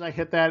as soon as I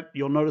hit that,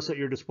 you'll notice that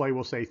your display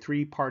will say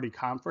 3-party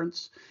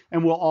conference,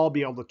 and we'll all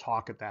be able to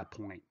talk at that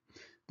point.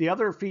 The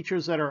other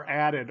features that are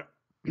added,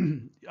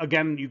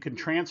 again, you can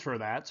transfer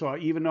that. So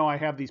even though I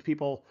have these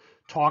people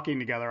talking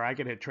together, I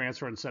can hit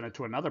transfer and send it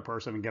to another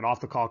person and get off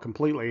the call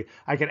completely.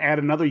 I can add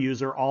another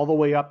user all the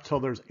way up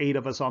till there's 8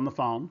 of us on the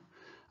phone.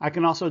 I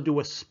can also do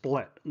a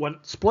split.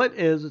 What split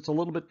is, it's a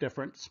little bit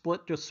different.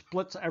 Split just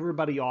splits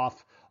everybody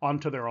off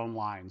onto their own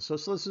line. So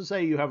let's just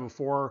say you have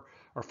 4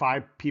 or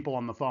 5 people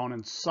on the phone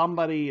and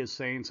somebody is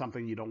saying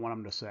something you don't want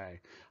them to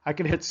say. I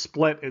can hit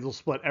split, it'll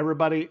split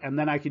everybody, and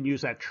then I can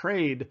use that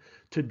trade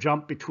to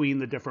jump between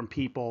the different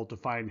people to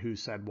find who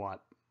said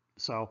what.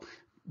 So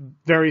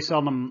very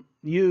seldom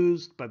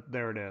used, but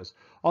there it is.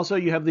 Also,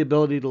 you have the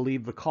ability to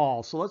leave the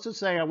call. So let's just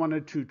say I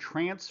wanted to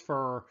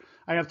transfer,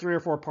 I have 3 or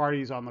 4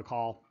 parties on the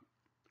call,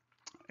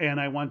 and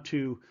I want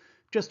to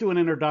just do an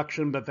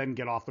introduction, but then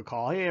get off the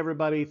call. Hey,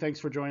 everybody, thanks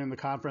for joining the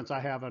conference. I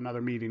have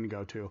another meeting to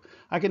go to.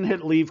 I can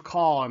hit leave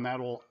call, and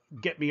that'll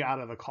get me out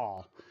of the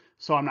call.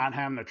 So I'm not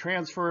having to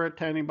transfer it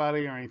to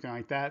anybody or anything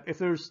like that. If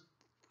there's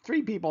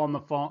 3 people on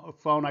the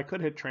phone, I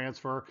could hit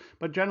transfer,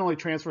 but generally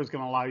transfer is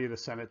going to allow you to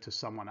send it to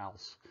someone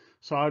else.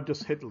 So I'll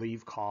just hit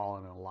leave call,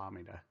 and it'll allow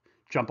me to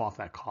jump off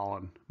that call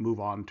and move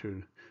on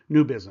to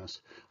new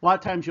business. A lot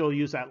of times you'll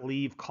use that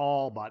leave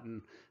call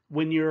button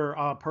when you're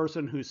a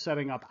person who's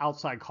setting up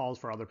outside calls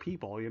for other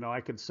people.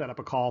 I could set up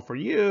a call for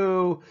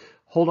you.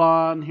 Hold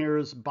on,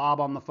 here's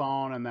Bob on the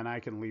phone, and then I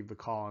can leave the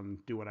call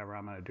and do whatever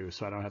I'm going to do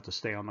so I don't have to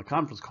stay on the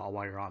conference call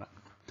while you're on it.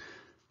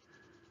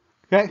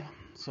 Okay,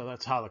 so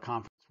that's how the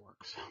conference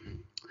works.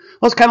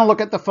 Let's kind of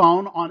look at the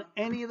phone. On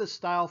any of the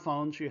style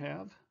phones you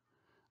have,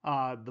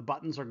 the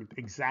buttons are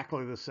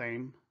exactly the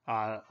same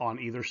on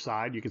either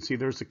side. You can see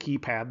there's the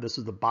keypad. This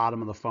is the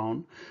bottom of the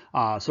phone.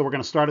 So we're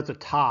going to start at the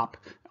top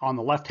on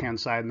the left-hand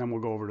side, and then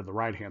we'll go over to the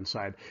right-hand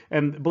side.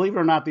 And believe it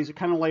or not, these are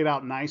kind of laid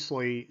out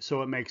nicely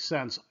so it makes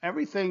sense.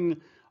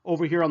 Everything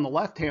over here on the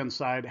left-hand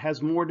side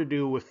has more to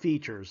do with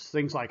features,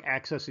 things like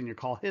accessing your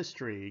call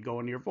history,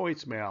 going to your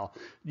voicemail,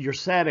 your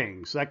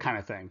settings, that kind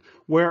of thing,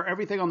 where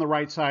everything on the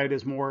right side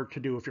is more to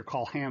do with your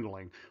call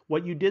handling.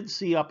 What you did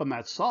see up on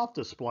that soft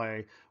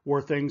display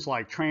were things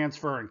like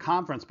transfer and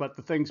conference, but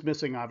the things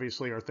missing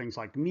obviously are things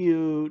like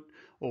mute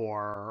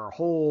or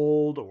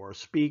hold or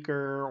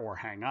speaker or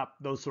hang up,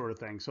 those sort of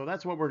things. So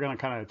that's what we're going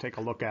to kind of take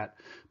a look at.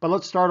 But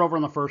let's start over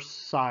on the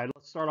first side.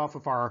 Let's start off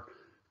with our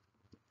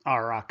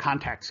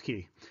contacts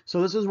key.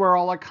 So this is where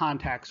all our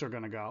contacts are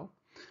going to go.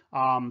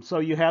 So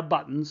you have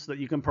buttons that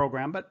you can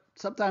program, but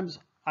sometimes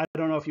I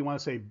don't know if you want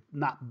to say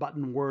not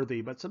button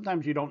worthy, but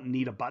sometimes you don't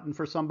need a button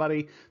for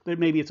somebody. That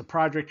maybe it's a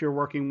project you're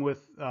working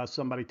with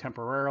somebody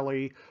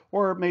temporarily,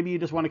 or maybe you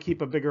just want to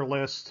keep a bigger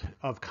list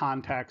of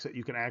contacts that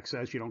you can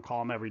access. You don't call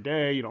them every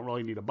day. You don't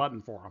really need a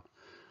button for them.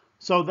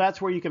 So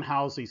that's where you can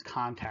house these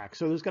contacts.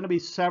 So there's going to be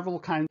several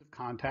kinds of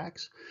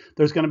contacts.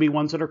 There's going to be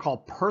ones that are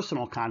called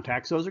personal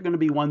contacts. Those are going to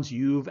be ones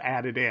you've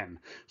added in.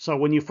 So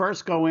when you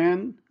first go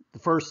in, the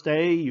first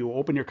day you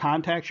open your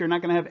contacts, you're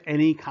not going to have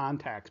any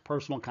contacts,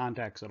 personal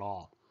contacts at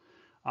all.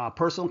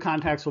 Personal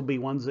contacts will be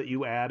ones that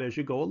you add as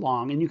you go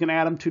along, and you can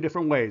add them two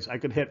different ways. I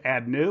could hit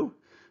add new,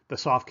 the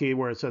soft key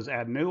where it says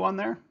add new on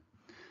there,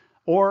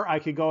 or I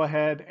could go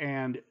ahead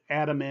and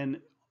add them in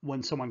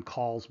when someone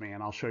calls me,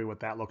 and I'll show you what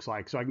that looks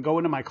like. So I can go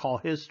into my call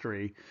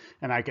history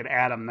and I could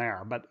add them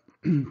there. But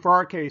for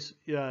our case,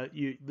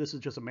 this is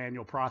just a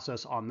manual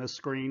process on this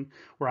screen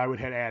where I would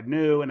hit add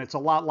new, and it's a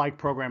lot like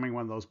programming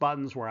one of those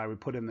buttons where I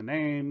would put in the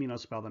name,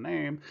 spell the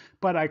name,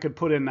 but I could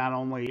put in not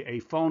only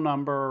a phone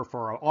number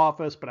for an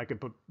office, but I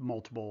could put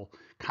multiple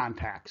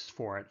contacts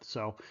for it.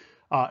 So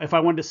if I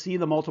wanted to see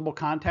the multiple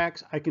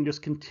contacts, I can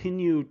just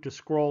continue to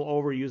scroll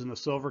over using the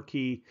silver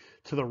key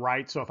to the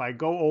right. So if I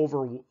go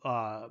over,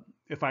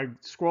 if I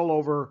scroll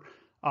over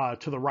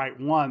to the right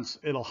once,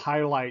 it'll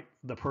highlight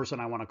the person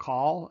I want to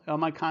call on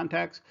my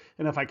contacts.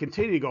 And if I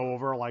continue to go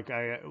over, like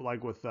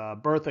with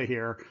Bertha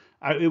here,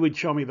 it would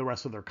show me the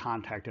rest of their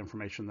contact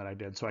information that I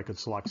did. So I could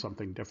select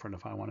something different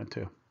if I wanted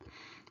to.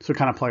 So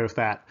kind of play with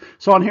that.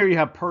 So on here you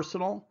have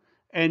personal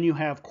and you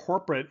have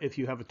corporate if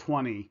you have a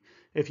 20.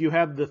 If you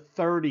have the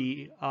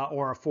 30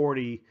 or a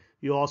 40,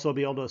 you'll also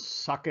be able to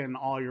suck in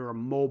all your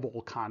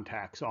mobile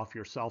contacts off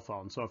your cell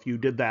phone. So if you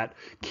did that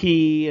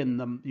key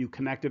and you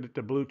connected it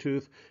to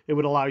Bluetooth, it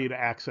would allow you to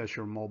access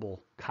your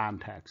mobile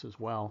contacts as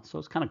well. So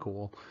it's kind of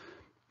cool.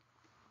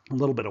 A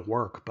little bit of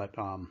work, but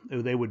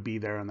they would be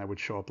there and they would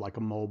show up like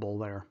a mobile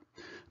there.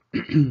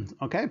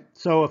 Okay,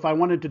 so if I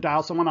wanted to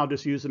dial someone, I'll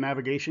just use the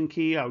navigation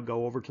key. I would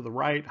go over to the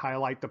right,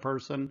 highlight the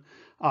person.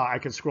 I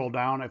could scroll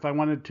down. If I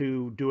wanted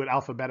to do it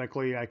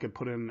alphabetically, I could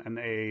put in an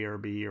A or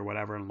B or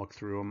whatever and look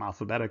through them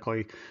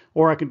alphabetically,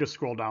 or I can just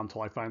scroll down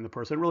until I find the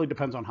person. It really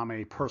depends on how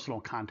many personal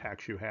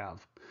contacts you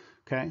have.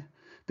 Okay.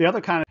 The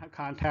other kind of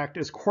contact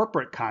is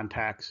corporate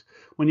contacts.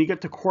 When you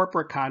get to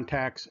corporate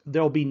contacts,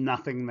 there'll be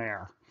nothing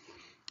there.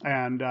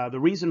 And the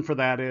reason for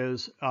that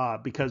is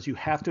because you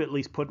have to at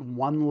least put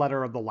one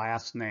letter of the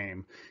last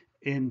name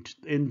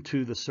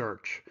into the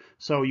search.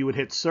 So you would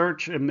hit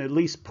search and at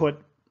least put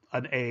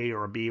an A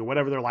or a B or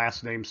whatever their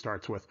last name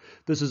starts with.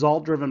 This is all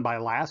driven by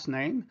last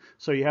name.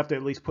 So you have to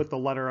at least put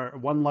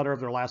one letter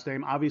of their last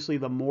name. Obviously,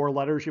 the more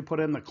letters you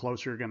put in, the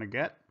closer you're going to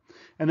get.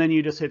 And then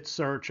you just hit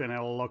search and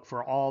it'll look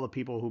for all the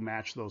people who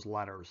match those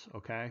letters,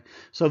 okay?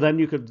 So then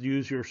you could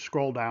use your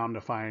scroll down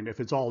to find, if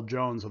it's all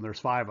Jones and there's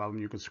 5 of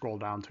them, you can scroll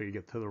down until you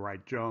get to the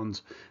right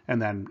Jones.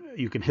 And then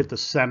you can hit the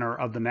center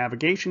of the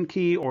navigation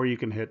key or you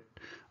can hit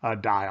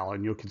dial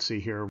and you can see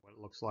here what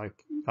it looks like.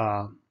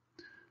 I'll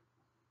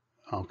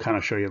kind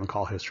of show you in the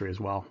call history as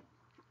well.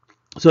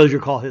 So there's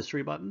your call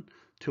history button,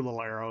 2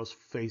 little arrows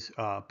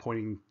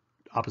pointing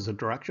opposite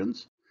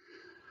directions.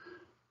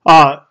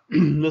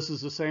 This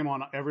is the same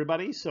on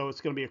everybody. So it's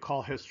going to be a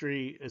call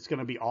history. It's going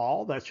to be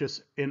all. That's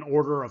just in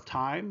order of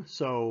time.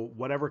 So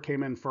whatever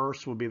came in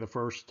first will be the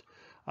first,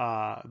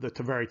 the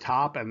very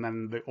top, and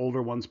then the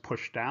older ones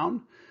pushed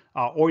down.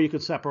 Or you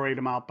could separate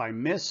them out by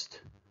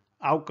missed,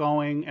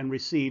 outgoing, and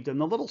received. And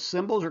the little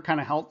symbols are kind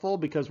of helpful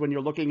because when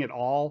you're looking at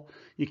all,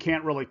 you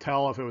can't really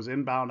tell if it was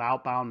inbound,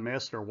 outbound,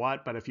 missed, or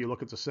what. But if you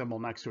look at the symbol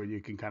next to it, you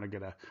can kind of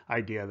get an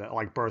idea that,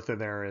 like Bertha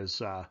there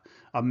is a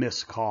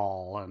missed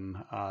call, and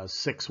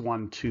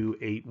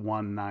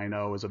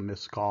 6128190 is a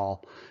missed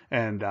call,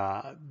 and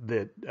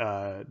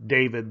that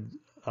David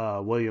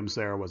Williams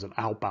there was an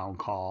outbound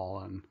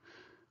call, and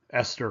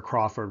Esther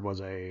Crawford was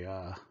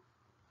a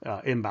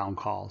inbound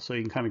call. So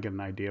you can kind of get an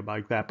idea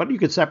like that. But you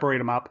could separate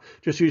them up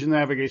just using the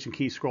navigation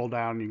key, scroll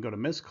down, you can go to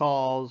missed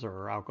calls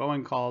or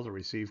outgoing calls or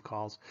received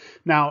calls.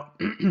 Now,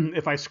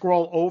 if I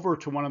scroll over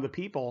to one of the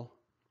people,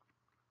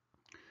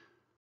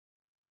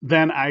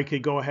 then I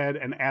could go ahead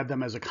and add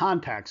them as a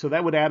contact. So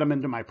that would add them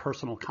into my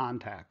personal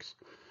contacts.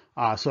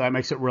 So that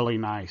makes it really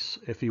nice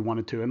if you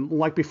wanted to. And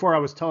like before, I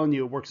was telling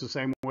you, it works the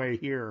same way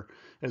here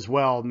as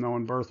well,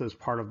 knowing Bertha is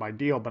part of my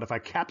deal. But if I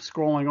kept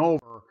scrolling over,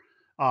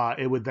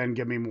 it would then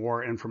give me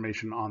more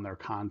information on their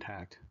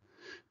contact.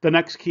 The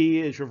next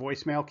key is your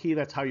voicemail key.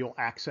 That's how you'll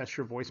access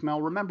your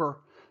voicemail. Remember,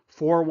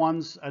 4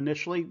 ones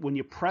initially. When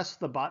you press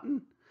the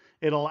button,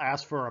 it'll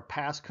ask for a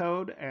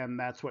passcode, and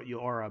that's what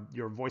your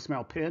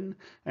voicemail pin,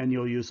 and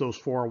you'll use those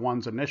 4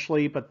 ones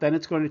initially, but then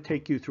it's going to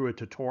take you through a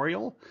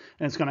tutorial,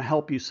 and it's going to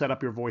help you set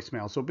up your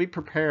voicemail. So be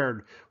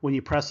prepared when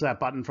you press that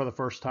button for the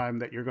first time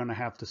that you're going to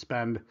have to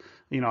spend,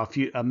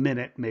 a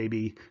minute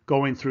maybe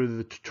going through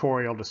the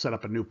tutorial to set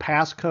up a new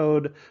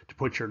passcode, to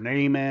put your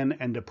name in,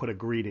 and to put a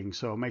greeting.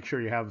 So make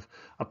sure you have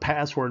a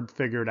password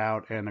figured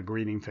out and a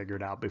greeting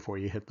figured out before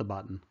you hit the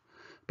button.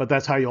 but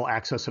that's how you'll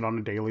access it on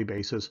a daily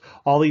basis.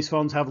 All these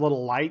phones have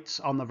little lights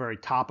on the very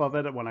top of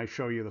it. When I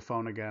show you the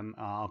phone again,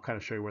 I'll kind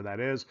of show you where that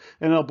is,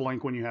 and it'll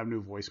blink when you have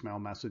new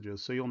voicemail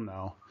messages, so you'll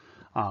know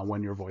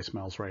when your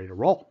voicemail is ready to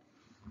roll.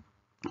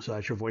 So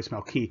that's your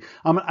voicemail key.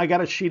 I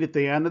got a sheet at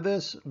the end of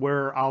this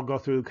where I'll go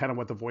through kind of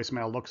what the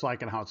voicemail looks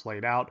like and how it's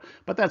laid out,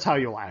 but that's how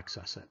you'll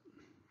access it.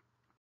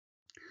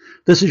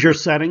 This is your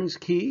settings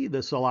key.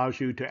 This allows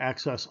you to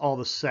access all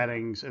the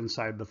settings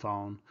inside the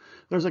phone.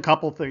 There's a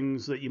couple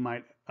things that you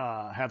might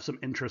have some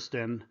interest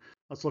in.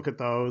 Let's look at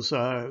those.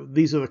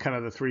 These are the kind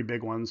of the three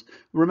big ones.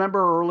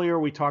 Remember earlier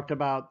we talked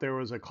about there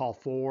was a call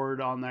forward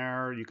on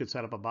there. You could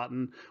set up a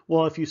button.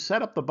 Well, if you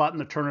set up the button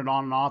to turn it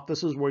on and off,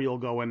 this is where you'll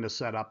go in to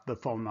set up the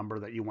phone number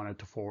that you want it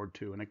to forward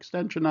to, an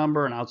extension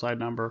number, an outside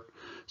number.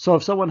 So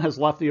if someone has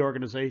left the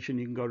organization,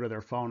 you can go to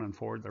their phone and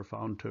forward their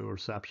phone to a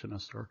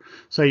receptionist, or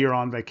say you're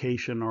on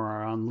vacation or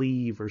are on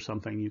leave or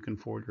something, you can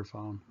forward your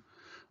phone.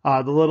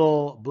 The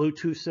little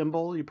Bluetooth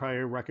symbol, you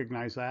probably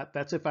recognize that.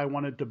 That's if I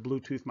wanted to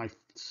Bluetooth my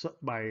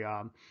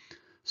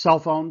cell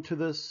phone to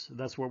this.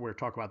 That's where we're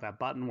talking about that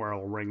button where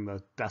it'll ring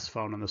the desk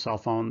phone and the cell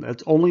phone.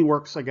 It only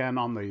works again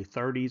on the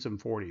 30s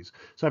and 40s.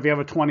 So if you have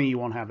a 20, you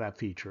won't have that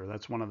feature.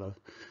 That's one of the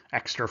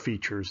extra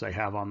features they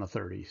have on the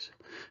 30s.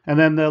 And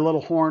then the little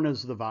horn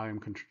is the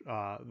volume,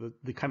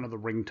 the kind of the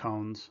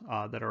ringtones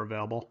that are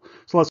available.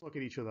 So let's look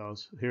at each of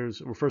those.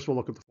 First we'll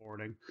look at the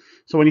forwarding.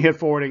 So when you hit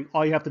forwarding,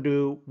 all you have to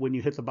do when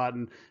you hit the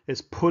button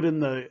is put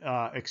in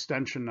the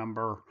extension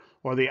number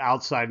or the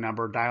outside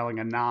number, dialing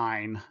a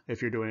 9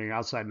 if you're doing an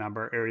outside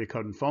number, area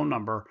code and phone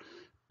number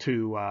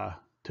to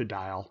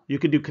dial. You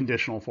can do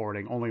conditional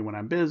forwarding, only when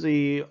I'm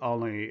busy,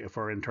 only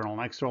for internal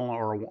and external,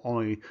 or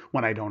only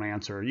when I don't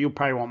answer. You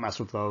probably won't mess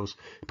with those.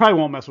 You probably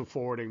won't mess with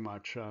forwarding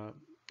much.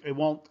 It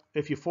won't,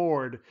 if you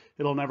forward,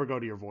 it'll never go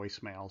to your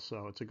voicemail.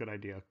 So it's a good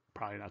idea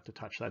probably not to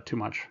touch that too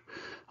much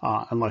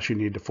unless you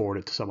need to forward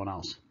it to someone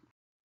else.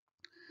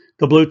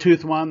 The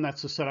Bluetooth one,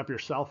 that's to set up your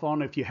cell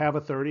phone. If you have a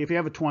 30, if you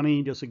have a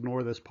 20, just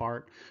ignore this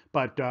part.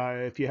 But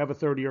if you have a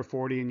 30 or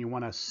 40 and you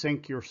want to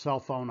sync your cell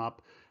phone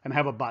up and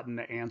have a button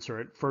to answer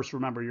it, first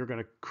remember you're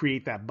going to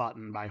create that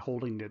button by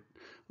holding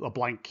a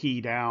blank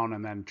key down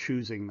and then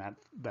choosing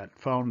that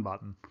phone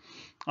button.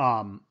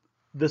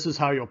 This is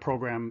how you'll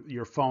program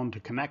your phone to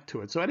connect to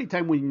it. So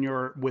anytime when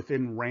you're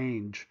within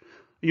range,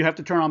 you have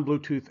to turn on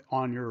Bluetooth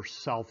on your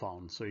cell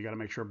phone. So you got to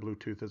make sure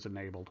Bluetooth is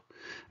enabled.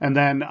 And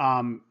then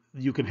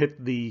you can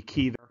hit the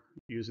key there.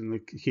 Using the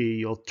key,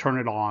 you'll turn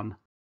it on.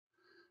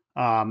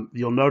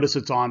 You'll notice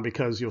it's on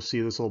because you'll see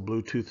this little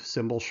Bluetooth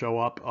symbol show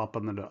up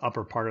in the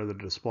upper part of the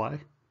display.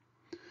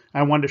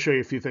 I wanted to show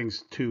you a few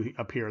things too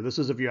up here. This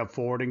is if you have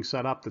forwarding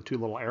set up, the two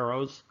little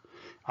arrows.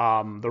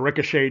 The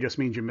ricochet just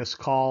means you miss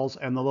calls,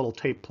 and the little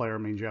tape player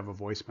means you have a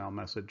voicemail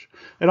message.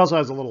 It also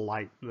has a little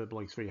light that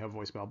blinks for you have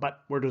voicemail,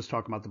 but we're just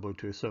talking about the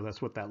Bluetooth, so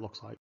that's what that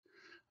looks like.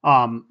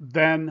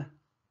 Then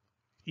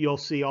you'll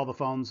see all the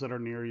phones that are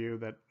near you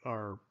that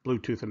are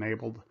Bluetooth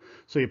enabled.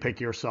 So you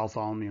pick your cell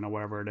phone,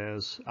 whatever it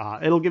is.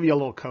 It'll give you a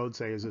little code,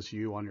 say, is this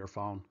you on your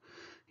phone?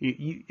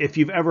 If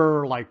you've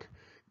ever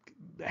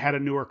had a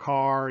newer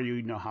car,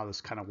 you know how this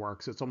kind of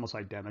works. It's almost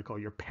identical.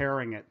 You're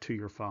pairing it to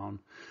your phone.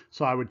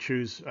 So I would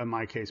choose, in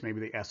my case,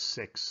 maybe the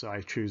S6. So I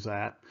choose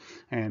that.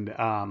 And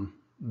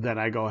then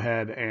I go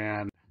ahead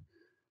and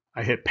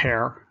I hit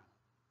pair.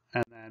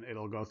 And then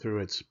it'll go through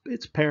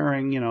its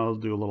pairing, it'll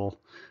do a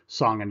little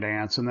song and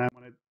dance. And then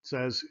when it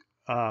says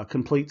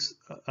completes,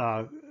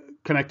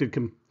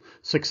 connected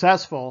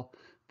successful,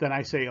 then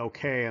I say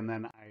okay, and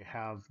then I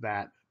have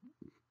that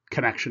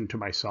connection to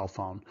my cell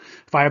phone.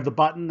 If I have the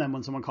button, then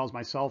when someone calls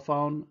my cell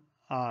phone,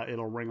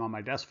 it'll ring on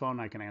my desk phone.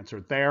 I can answer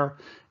it there.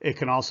 It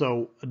can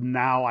also,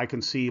 now I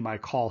can see my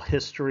call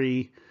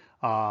history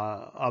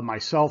of my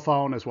cell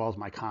phone as well as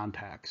my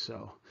contacts.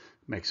 So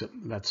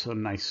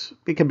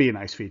it can be a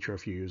nice feature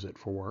if you use it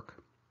for work.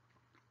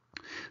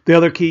 The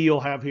other key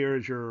you'll have here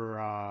is your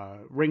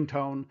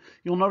ringtone.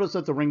 You'll notice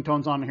that the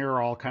ringtones on here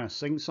are all kind of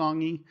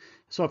sing-songy.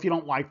 So if you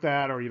don't like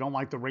that, or you don't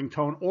like the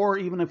ringtone, or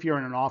even if you're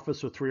in an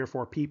office with 3 or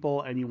 4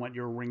 people and you want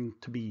your ring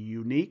to be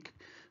unique,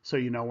 so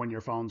you know when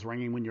your phone's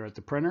ringing when you're at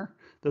the printer,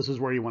 this is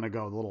where you want to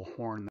go, the little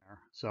horn there.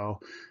 So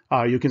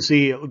you can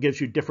see it gives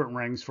you different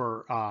rings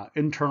for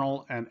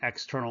internal and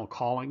external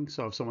calling.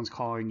 So if someone's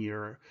calling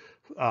your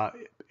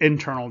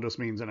internal, just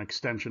means an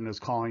extension is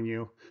calling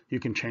you. You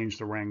can change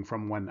the ring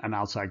from when an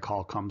outside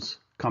call comes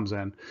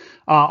in.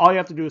 All you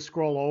have to do is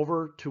scroll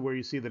over to where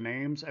you see the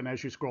names, and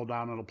as you scroll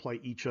down, it'll play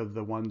each of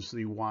the ones that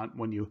you want.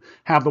 When you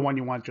have the one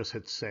you want, just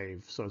hit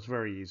save. So it's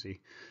very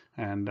easy.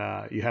 And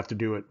you have to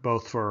do it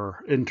both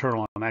for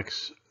internal and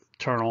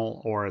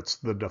external, or it's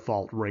the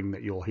default ring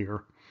that you'll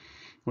hear,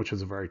 which is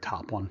the very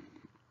top one.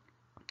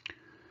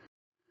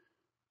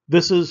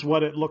 This is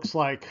what it looks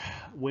like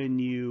when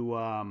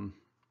you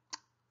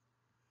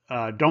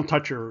don't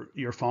touch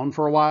your phone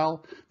for a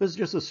while. This is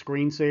just a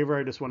screensaver.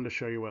 I just wanted to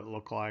show you what it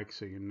looked like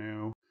so you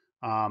knew.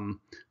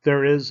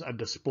 There is a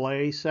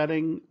display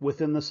setting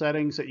within the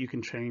settings that you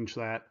can change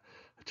that.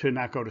 to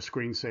not go to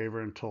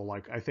screensaver until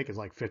like, I think it's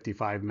like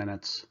 55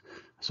 minutes.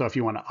 So if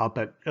you want to up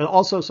it.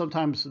 Also,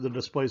 sometimes the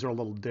displays are a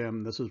little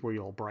dim. This is where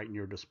you'll brighten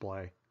your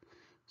display.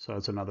 So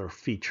it's another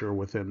feature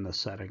within the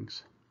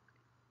settings.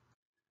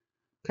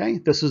 Okay,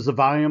 this is the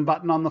volume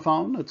button on the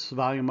phone. It's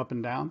volume up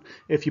and down.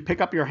 If you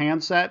pick up your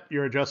handset,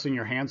 you're adjusting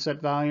your handset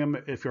volume.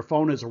 If your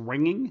phone is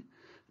ringing,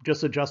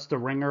 just adjust the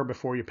ringer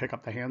before you pick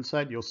up the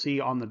handset. You'll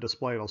see on the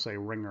display, it'll say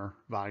ringer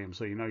volume,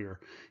 so you know you're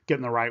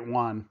getting the right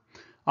one.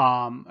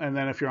 And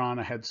then if you're on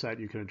a headset,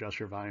 you can adjust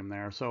your volume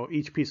there. So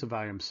each piece of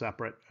volume is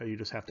separate. You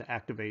just have to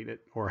activate it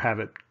or have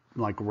it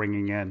like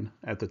ringing in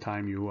at the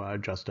time you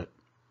adjust it.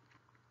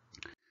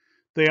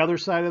 The other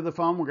side of the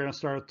phone, we're going to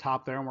start at the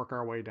top there and work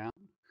our way down.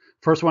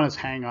 First one is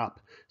hang up.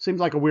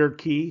 Seems like a weird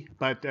key,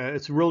 but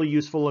it's really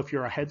useful if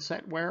you're a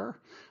headset wearer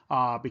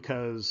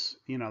because,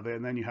 you know,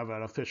 then you have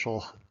an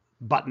official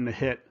button to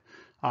hit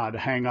to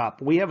hang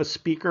up. We have a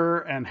speaker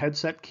and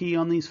headset key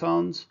on these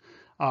phones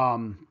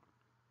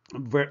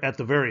at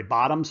the very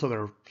bottom, so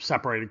they're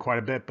separated quite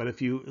a bit. But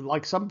if you,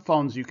 like some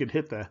phones, you could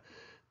hit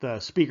the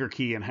speaker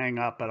key and hang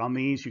up, but on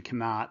these you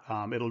cannot.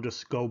 It'll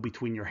just go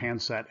between your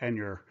handset and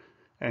your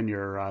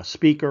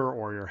speaker,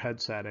 or your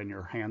headset and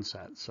your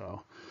handset.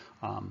 So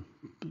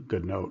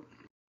good note.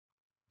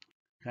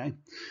 Okay,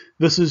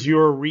 this is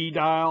your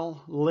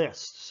redial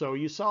list. So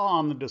you saw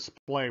on the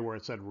display where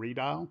it said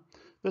redial.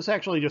 This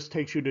actually just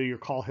takes you to your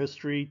call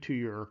history, to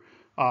your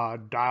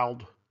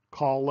dialed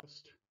call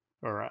list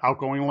or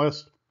outgoing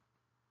list.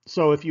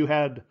 So if you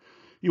wanted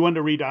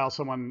to redial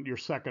someone, your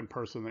second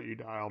person that you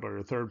dialed or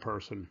your third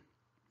person,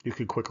 you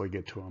could quickly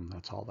get to them.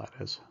 That's all that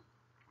is.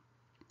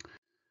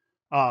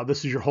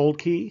 This is your hold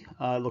key.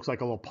 It looks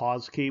like a little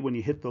pause key. When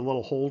you hit the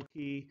little hold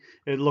key,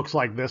 it looks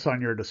like this on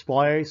your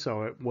display.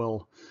 So it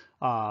will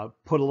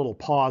put a little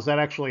pause. That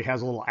actually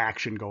has a little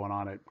action going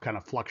on. It kind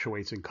of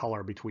fluctuates in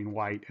color between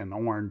white and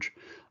orange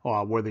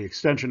where the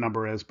extension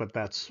number is, but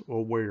that's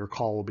where your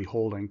call will be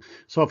holding.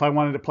 So if I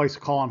wanted to place a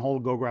call on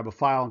hold, go grab a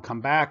file and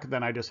come back,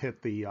 then I just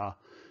hit the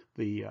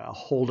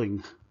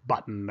holding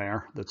button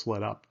there that's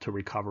lit up to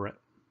recover it.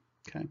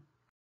 Okay.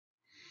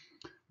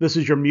 This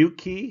is your mute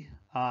key.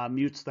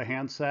 Mutes the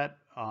handset,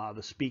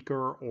 the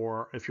speaker,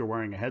 or if you're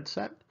wearing a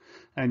headset.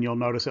 And you'll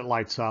notice it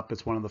lights up.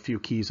 It's one of the few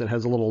keys that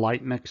has a little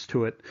light next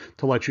to it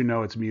to let you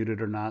know it's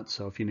muted or not.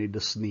 So if you need to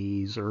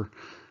sneeze or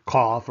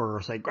cough or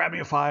say, grab me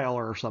a file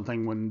or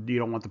something when you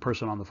don't want the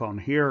person on the phone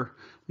to hear,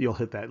 you'll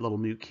hit that little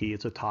mute key.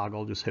 It's a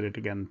toggle. Just hit it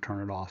again and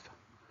turn it off.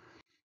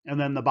 And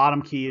then the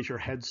bottom key is your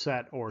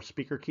headset or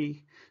speaker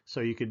key.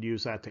 So you could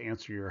use that to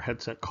answer your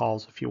headset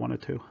calls if you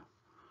wanted to.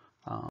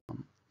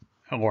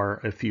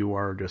 Or if you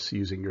are just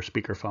using your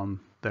speakerphone,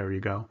 there you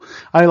go.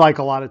 I like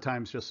a lot of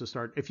times just to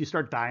start, if you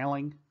start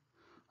dialing,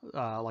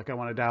 like I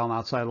want to dial an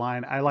outside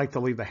line, I like to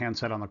leave the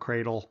handset on the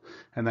cradle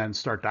and then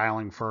start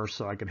dialing first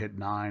so I can hit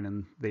 9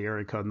 and the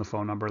area code and the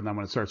phone number. And then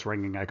when it starts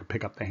ringing, I can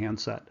pick up the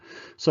handset.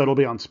 So it'll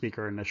be on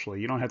speaker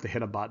initially. You don't have to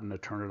hit a button to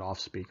turn it off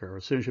speaker.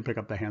 As soon as you pick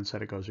up the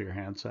handset, it goes to your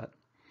handset.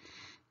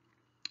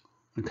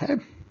 Okay.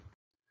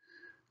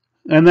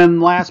 And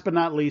then last but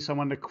not least, I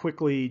wanted to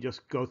quickly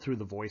just go through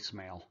the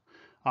voicemail.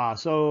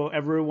 So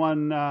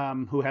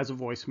everyone who has a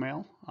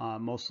voicemail,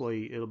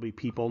 mostly it'll be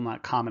people,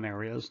 not common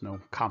areas, no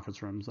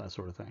conference rooms, that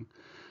sort of thing.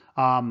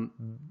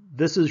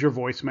 This is your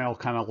voicemail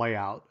kind of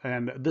layout.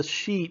 And this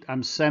sheet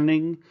I'm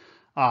sending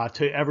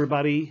to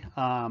everybody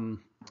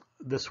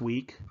this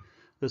week.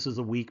 This is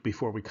a week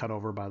before we cut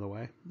over, by the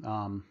way.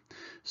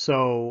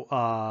 So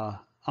I'm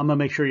going to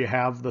make sure you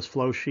have this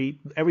flow sheet.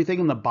 Everything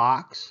in the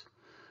box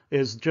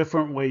is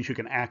different ways you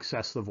can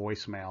access the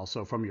voicemail.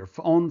 So from your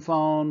own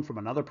phone, from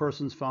another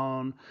person's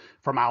phone,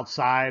 from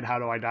outside, how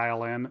do I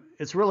dial in?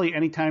 It's really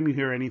anytime you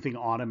hear anything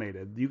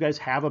automated. You guys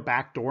have a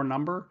backdoor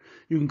number.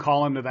 You can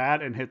call into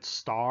that and hit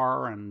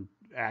star and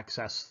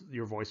access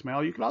your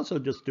voicemail. You can also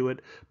just do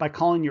it by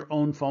calling your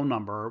own phone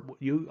number.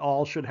 You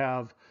all should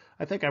have,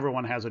 I think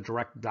everyone has a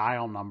direct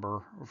dial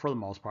number for the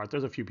most part.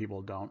 There's a few people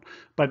who don't.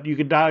 But you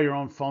can dial your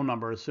own phone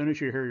number. As soon as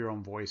you hear your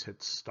own voice,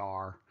 hit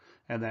star.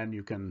 And then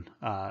you can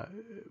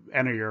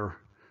enter your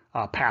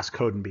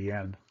passcode and be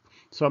in.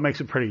 So it makes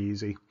it pretty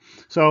easy.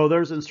 So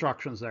there's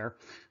instructions there.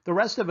 The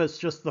rest of it's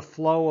just the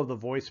flow of the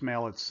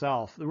voicemail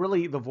itself.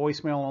 Really, the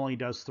voicemail only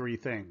does 3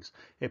 things.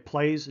 It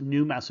plays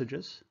new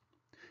messages.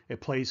 It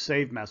plays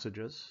saved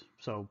messages,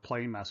 so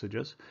plain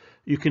messages.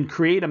 You can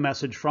create a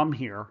message from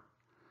here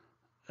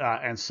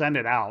and send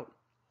it out,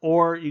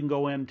 or you can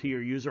go into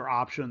your user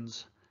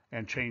options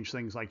and change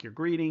things like your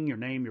greeting, your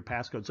name, your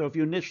passcode. So if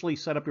you initially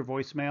set up your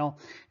voicemail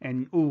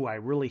and, ooh, I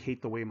really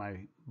hate the way my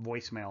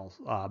voicemail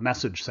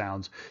message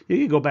sounds, you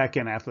can go back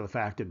in after the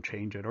fact and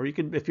change it. Or you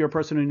can, if you're a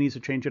person who needs to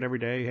change it every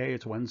day, hey,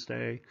 it's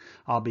Wednesday,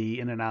 I'll be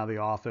in and out of the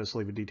office,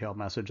 leave a detailed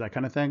message, that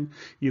kind of thing.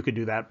 You could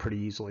do that pretty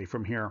easily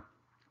from here.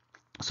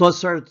 So let's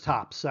start at the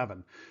top,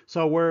 7.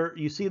 So where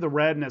you see the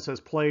red and it says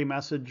play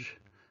message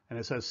and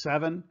it says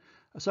 7.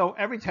 So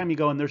every time you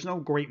go in, there's no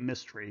great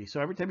mystery.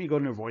 So every time you go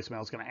into your voicemail,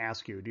 it's going to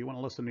ask you, do you want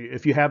to listen to,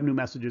 if you have new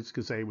messages, it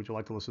could say, would you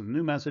like to listen to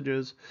new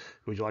messages?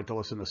 Would you like to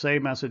listen to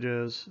save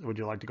messages? Would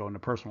you like to go into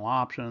personal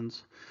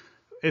options?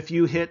 if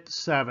you hit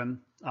 7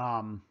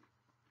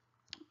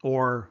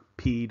 or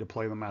P to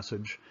play the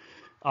message,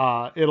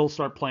 it'll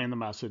start playing the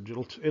message.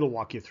 It'll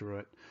walk you through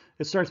it.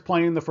 It starts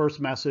playing the first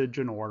message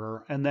in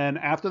order, and then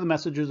after the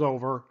message is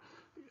over,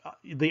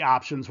 the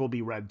options will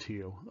be read to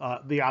you.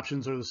 The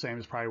options are the same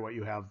as probably what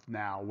you have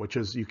now, which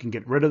is you can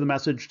get rid of the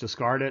message,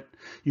 discard it.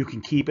 You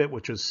can keep it,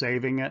 which is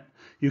saving it.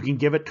 You can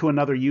give it to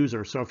another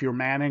user. So if you're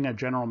manning a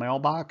general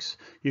mailbox,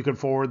 you can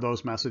forward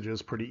those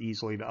messages pretty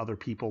easily to other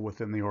people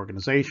within the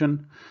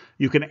organization.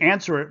 You can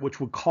answer it, which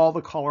would call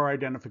the caller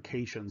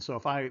identification.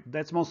 So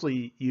that's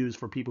mostly used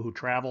for people who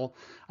travel.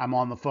 I'm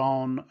on the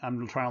phone,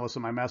 I'm trying to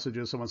listen to my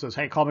messages. Someone says,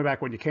 hey, call me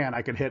back when you can.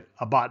 I can hit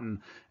a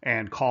button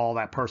and call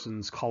that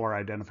person's caller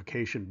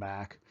identification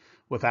back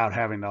without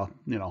having to,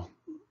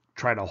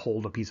 try to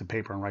hold a piece of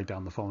paper and write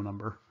down the phone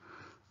number.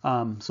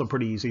 So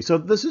pretty easy. So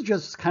this is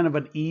just kind of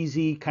an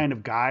easy kind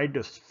of guide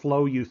to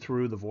flow you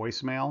through the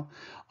voicemail.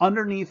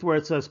 Underneath where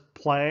it says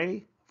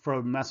play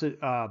for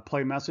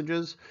play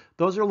messages,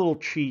 those are little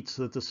cheats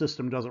that the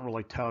system doesn't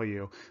really tell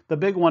you. The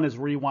big one is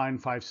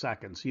rewind 5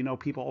 seconds.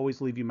 People always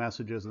leave you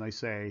messages and they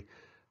say,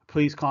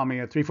 please call me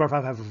at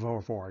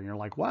 345-5444. And you're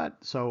like, what?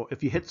 So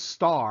if you hit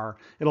star,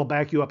 it'll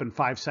back you up in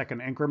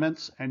 5-second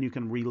increments and you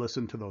can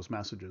re-listen to those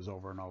messages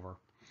over and over.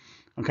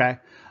 Okay.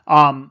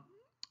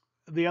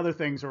 The other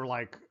things are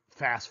like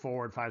fast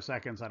forward 5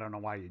 seconds. I don't know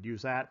why you'd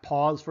use that.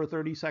 Pause for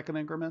 30-second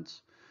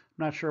increments.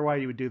 I'm not sure why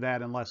you would do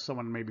that unless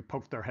someone maybe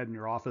poked their head in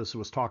your office,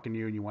 was talking to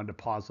you, and you wanted to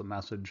pause the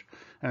message,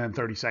 and then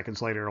 30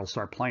 seconds later it'll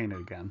start playing it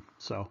again.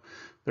 So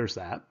there's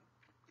that.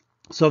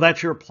 So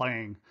that's your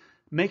playing.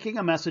 Making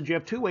a message, you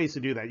have 2 ways to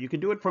do that. You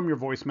can do it from your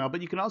voicemail,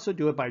 but you can also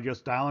do it by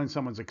just dialing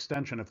someone's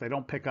extension. If they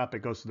don't pick up, it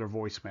goes to their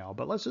voicemail.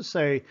 But let's just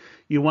say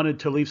you wanted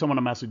to leave someone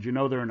a message.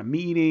 They're in a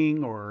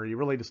meeting, or you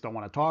really just don't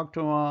want to talk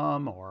to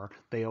them, or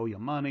they owe you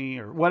money,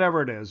 or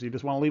whatever it is. You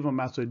just want to leave a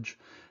message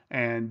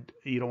and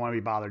you don't want to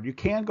be bothered. You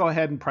can go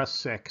ahead and press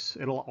 6.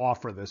 It'll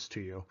offer this to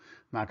you.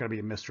 Not going to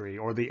be a mystery,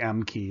 or the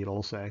M key,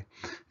 it'll say.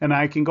 And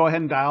I can go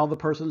ahead and dial the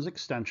person's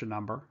extension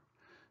number.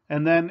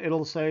 And then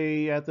it'll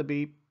say at the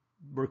beep,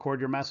 record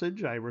your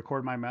message. I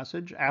record my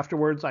message.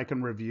 Afterwards, I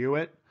can review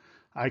it.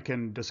 I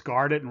can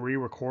discard it and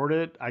re-record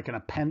it. I can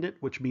append it,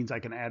 which means I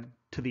can add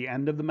to the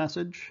end of the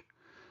message.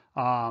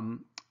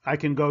 I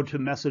can go to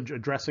message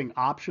addressing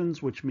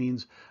options, which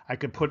means I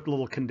could put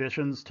little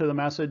conditions to the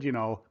message,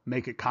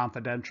 make it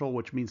confidential,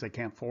 which means they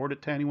can't forward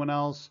it to anyone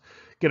else.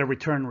 Get a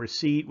return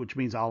receipt, which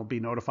means I'll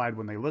be notified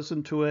when they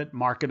listen to it.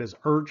 Mark it as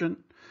urgent,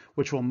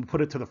 which will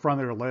put it to the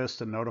front of their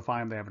list and notify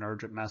them they have an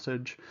urgent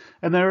message.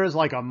 And there is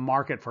like a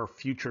market for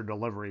future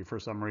delivery for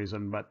some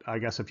reason, but I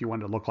guess if you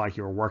wanted to look like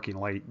you were working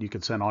late, you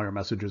could send all your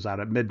messages out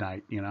at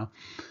midnight,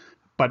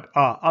 But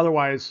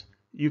otherwise,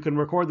 you can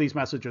record these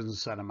messages and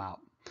send them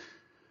out.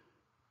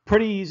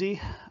 Pretty easy.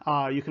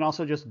 You can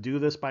also just do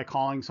this by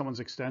calling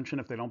someone's extension.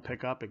 If they don't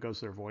pick up, it goes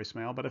to their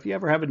voicemail. But if you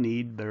ever have a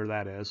need, there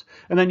that is.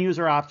 And then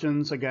user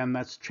options, again,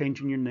 that's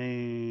changing your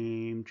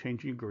name,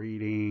 changing your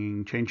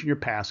greeting, changing your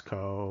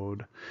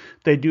passcode.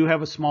 They do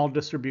have a small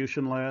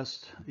distribution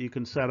list you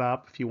can set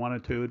up if you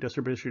wanted to.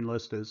 Distribution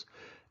list is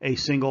a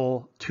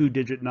single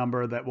 2-digit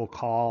number that will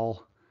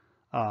call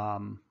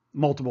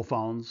multiple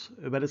phones,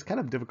 but it's kind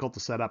of difficult to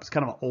set up. It's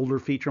kind of an older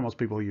feature. Most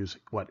people use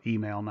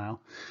email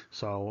now,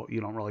 so you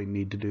don't really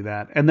need to do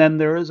that. And then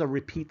there is a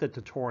repeat the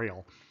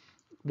tutorial.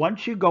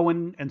 Once you go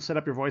in and set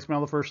up your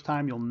voicemail the first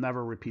time, you'll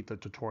never repeat the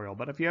tutorial.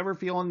 But if you ever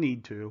feel a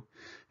need to,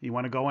 you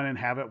want to go in and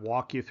have it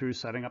walk you through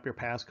setting up your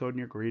passcode and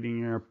your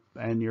greeting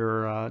and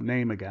your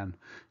name again,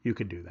 you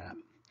could do that.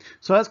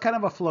 So that's kind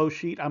of a flow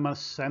sheet. I'm going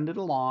to send it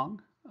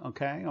along.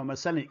 Okay, I'm going to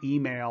send an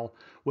email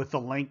with the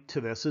link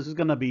to this. This is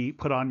going to be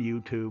put on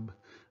YouTube,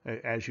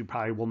 as you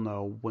probably will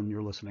know when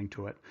you're listening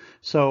to it.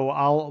 So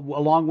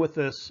along with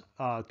this,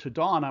 to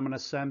Dawn, I'm going to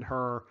send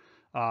her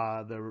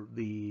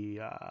the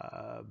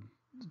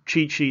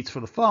cheat sheets for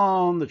the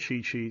phone, the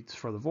cheat sheets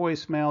for the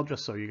voicemail,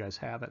 just so you guys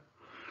have it.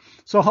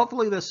 So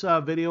hopefully this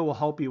video will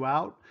help you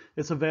out.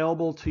 It's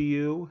available to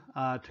you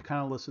to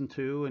kind of listen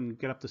to and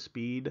get up to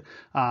speed.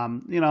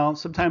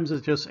 Sometimes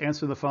it's just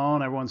answer the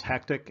phone, everyone's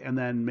hectic, and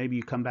then maybe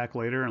you come back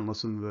later and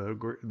listen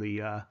to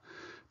the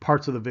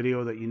parts of the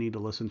video that you need to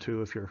listen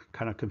to if you're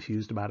kind of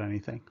confused about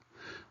anything.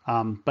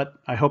 But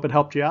I hope it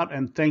helped you out,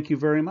 and thank you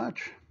very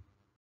much.